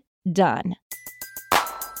said, done.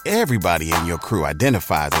 Everybody in your crew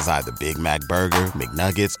identifies as either Big Mac Burger,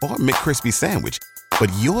 McNuggets, or McCrispy Sandwich. But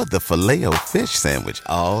you're the Filet-O-Fish Sandwich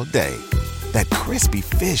all day. That crispy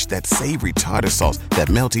fish, that savory tartar sauce, that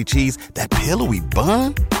melty cheese, that pillowy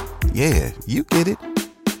bun. Yeah, you get it.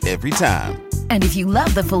 Every time. And if you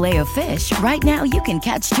love the Filet-O-Fish, right now you can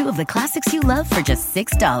catch 2 of the classics you love for just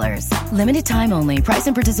 $6. Limited time only. Price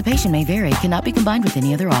and participation may vary. Cannot be combined with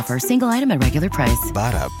any other offer. Single item at regular price.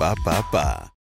 Ba-da-ba-ba-ba.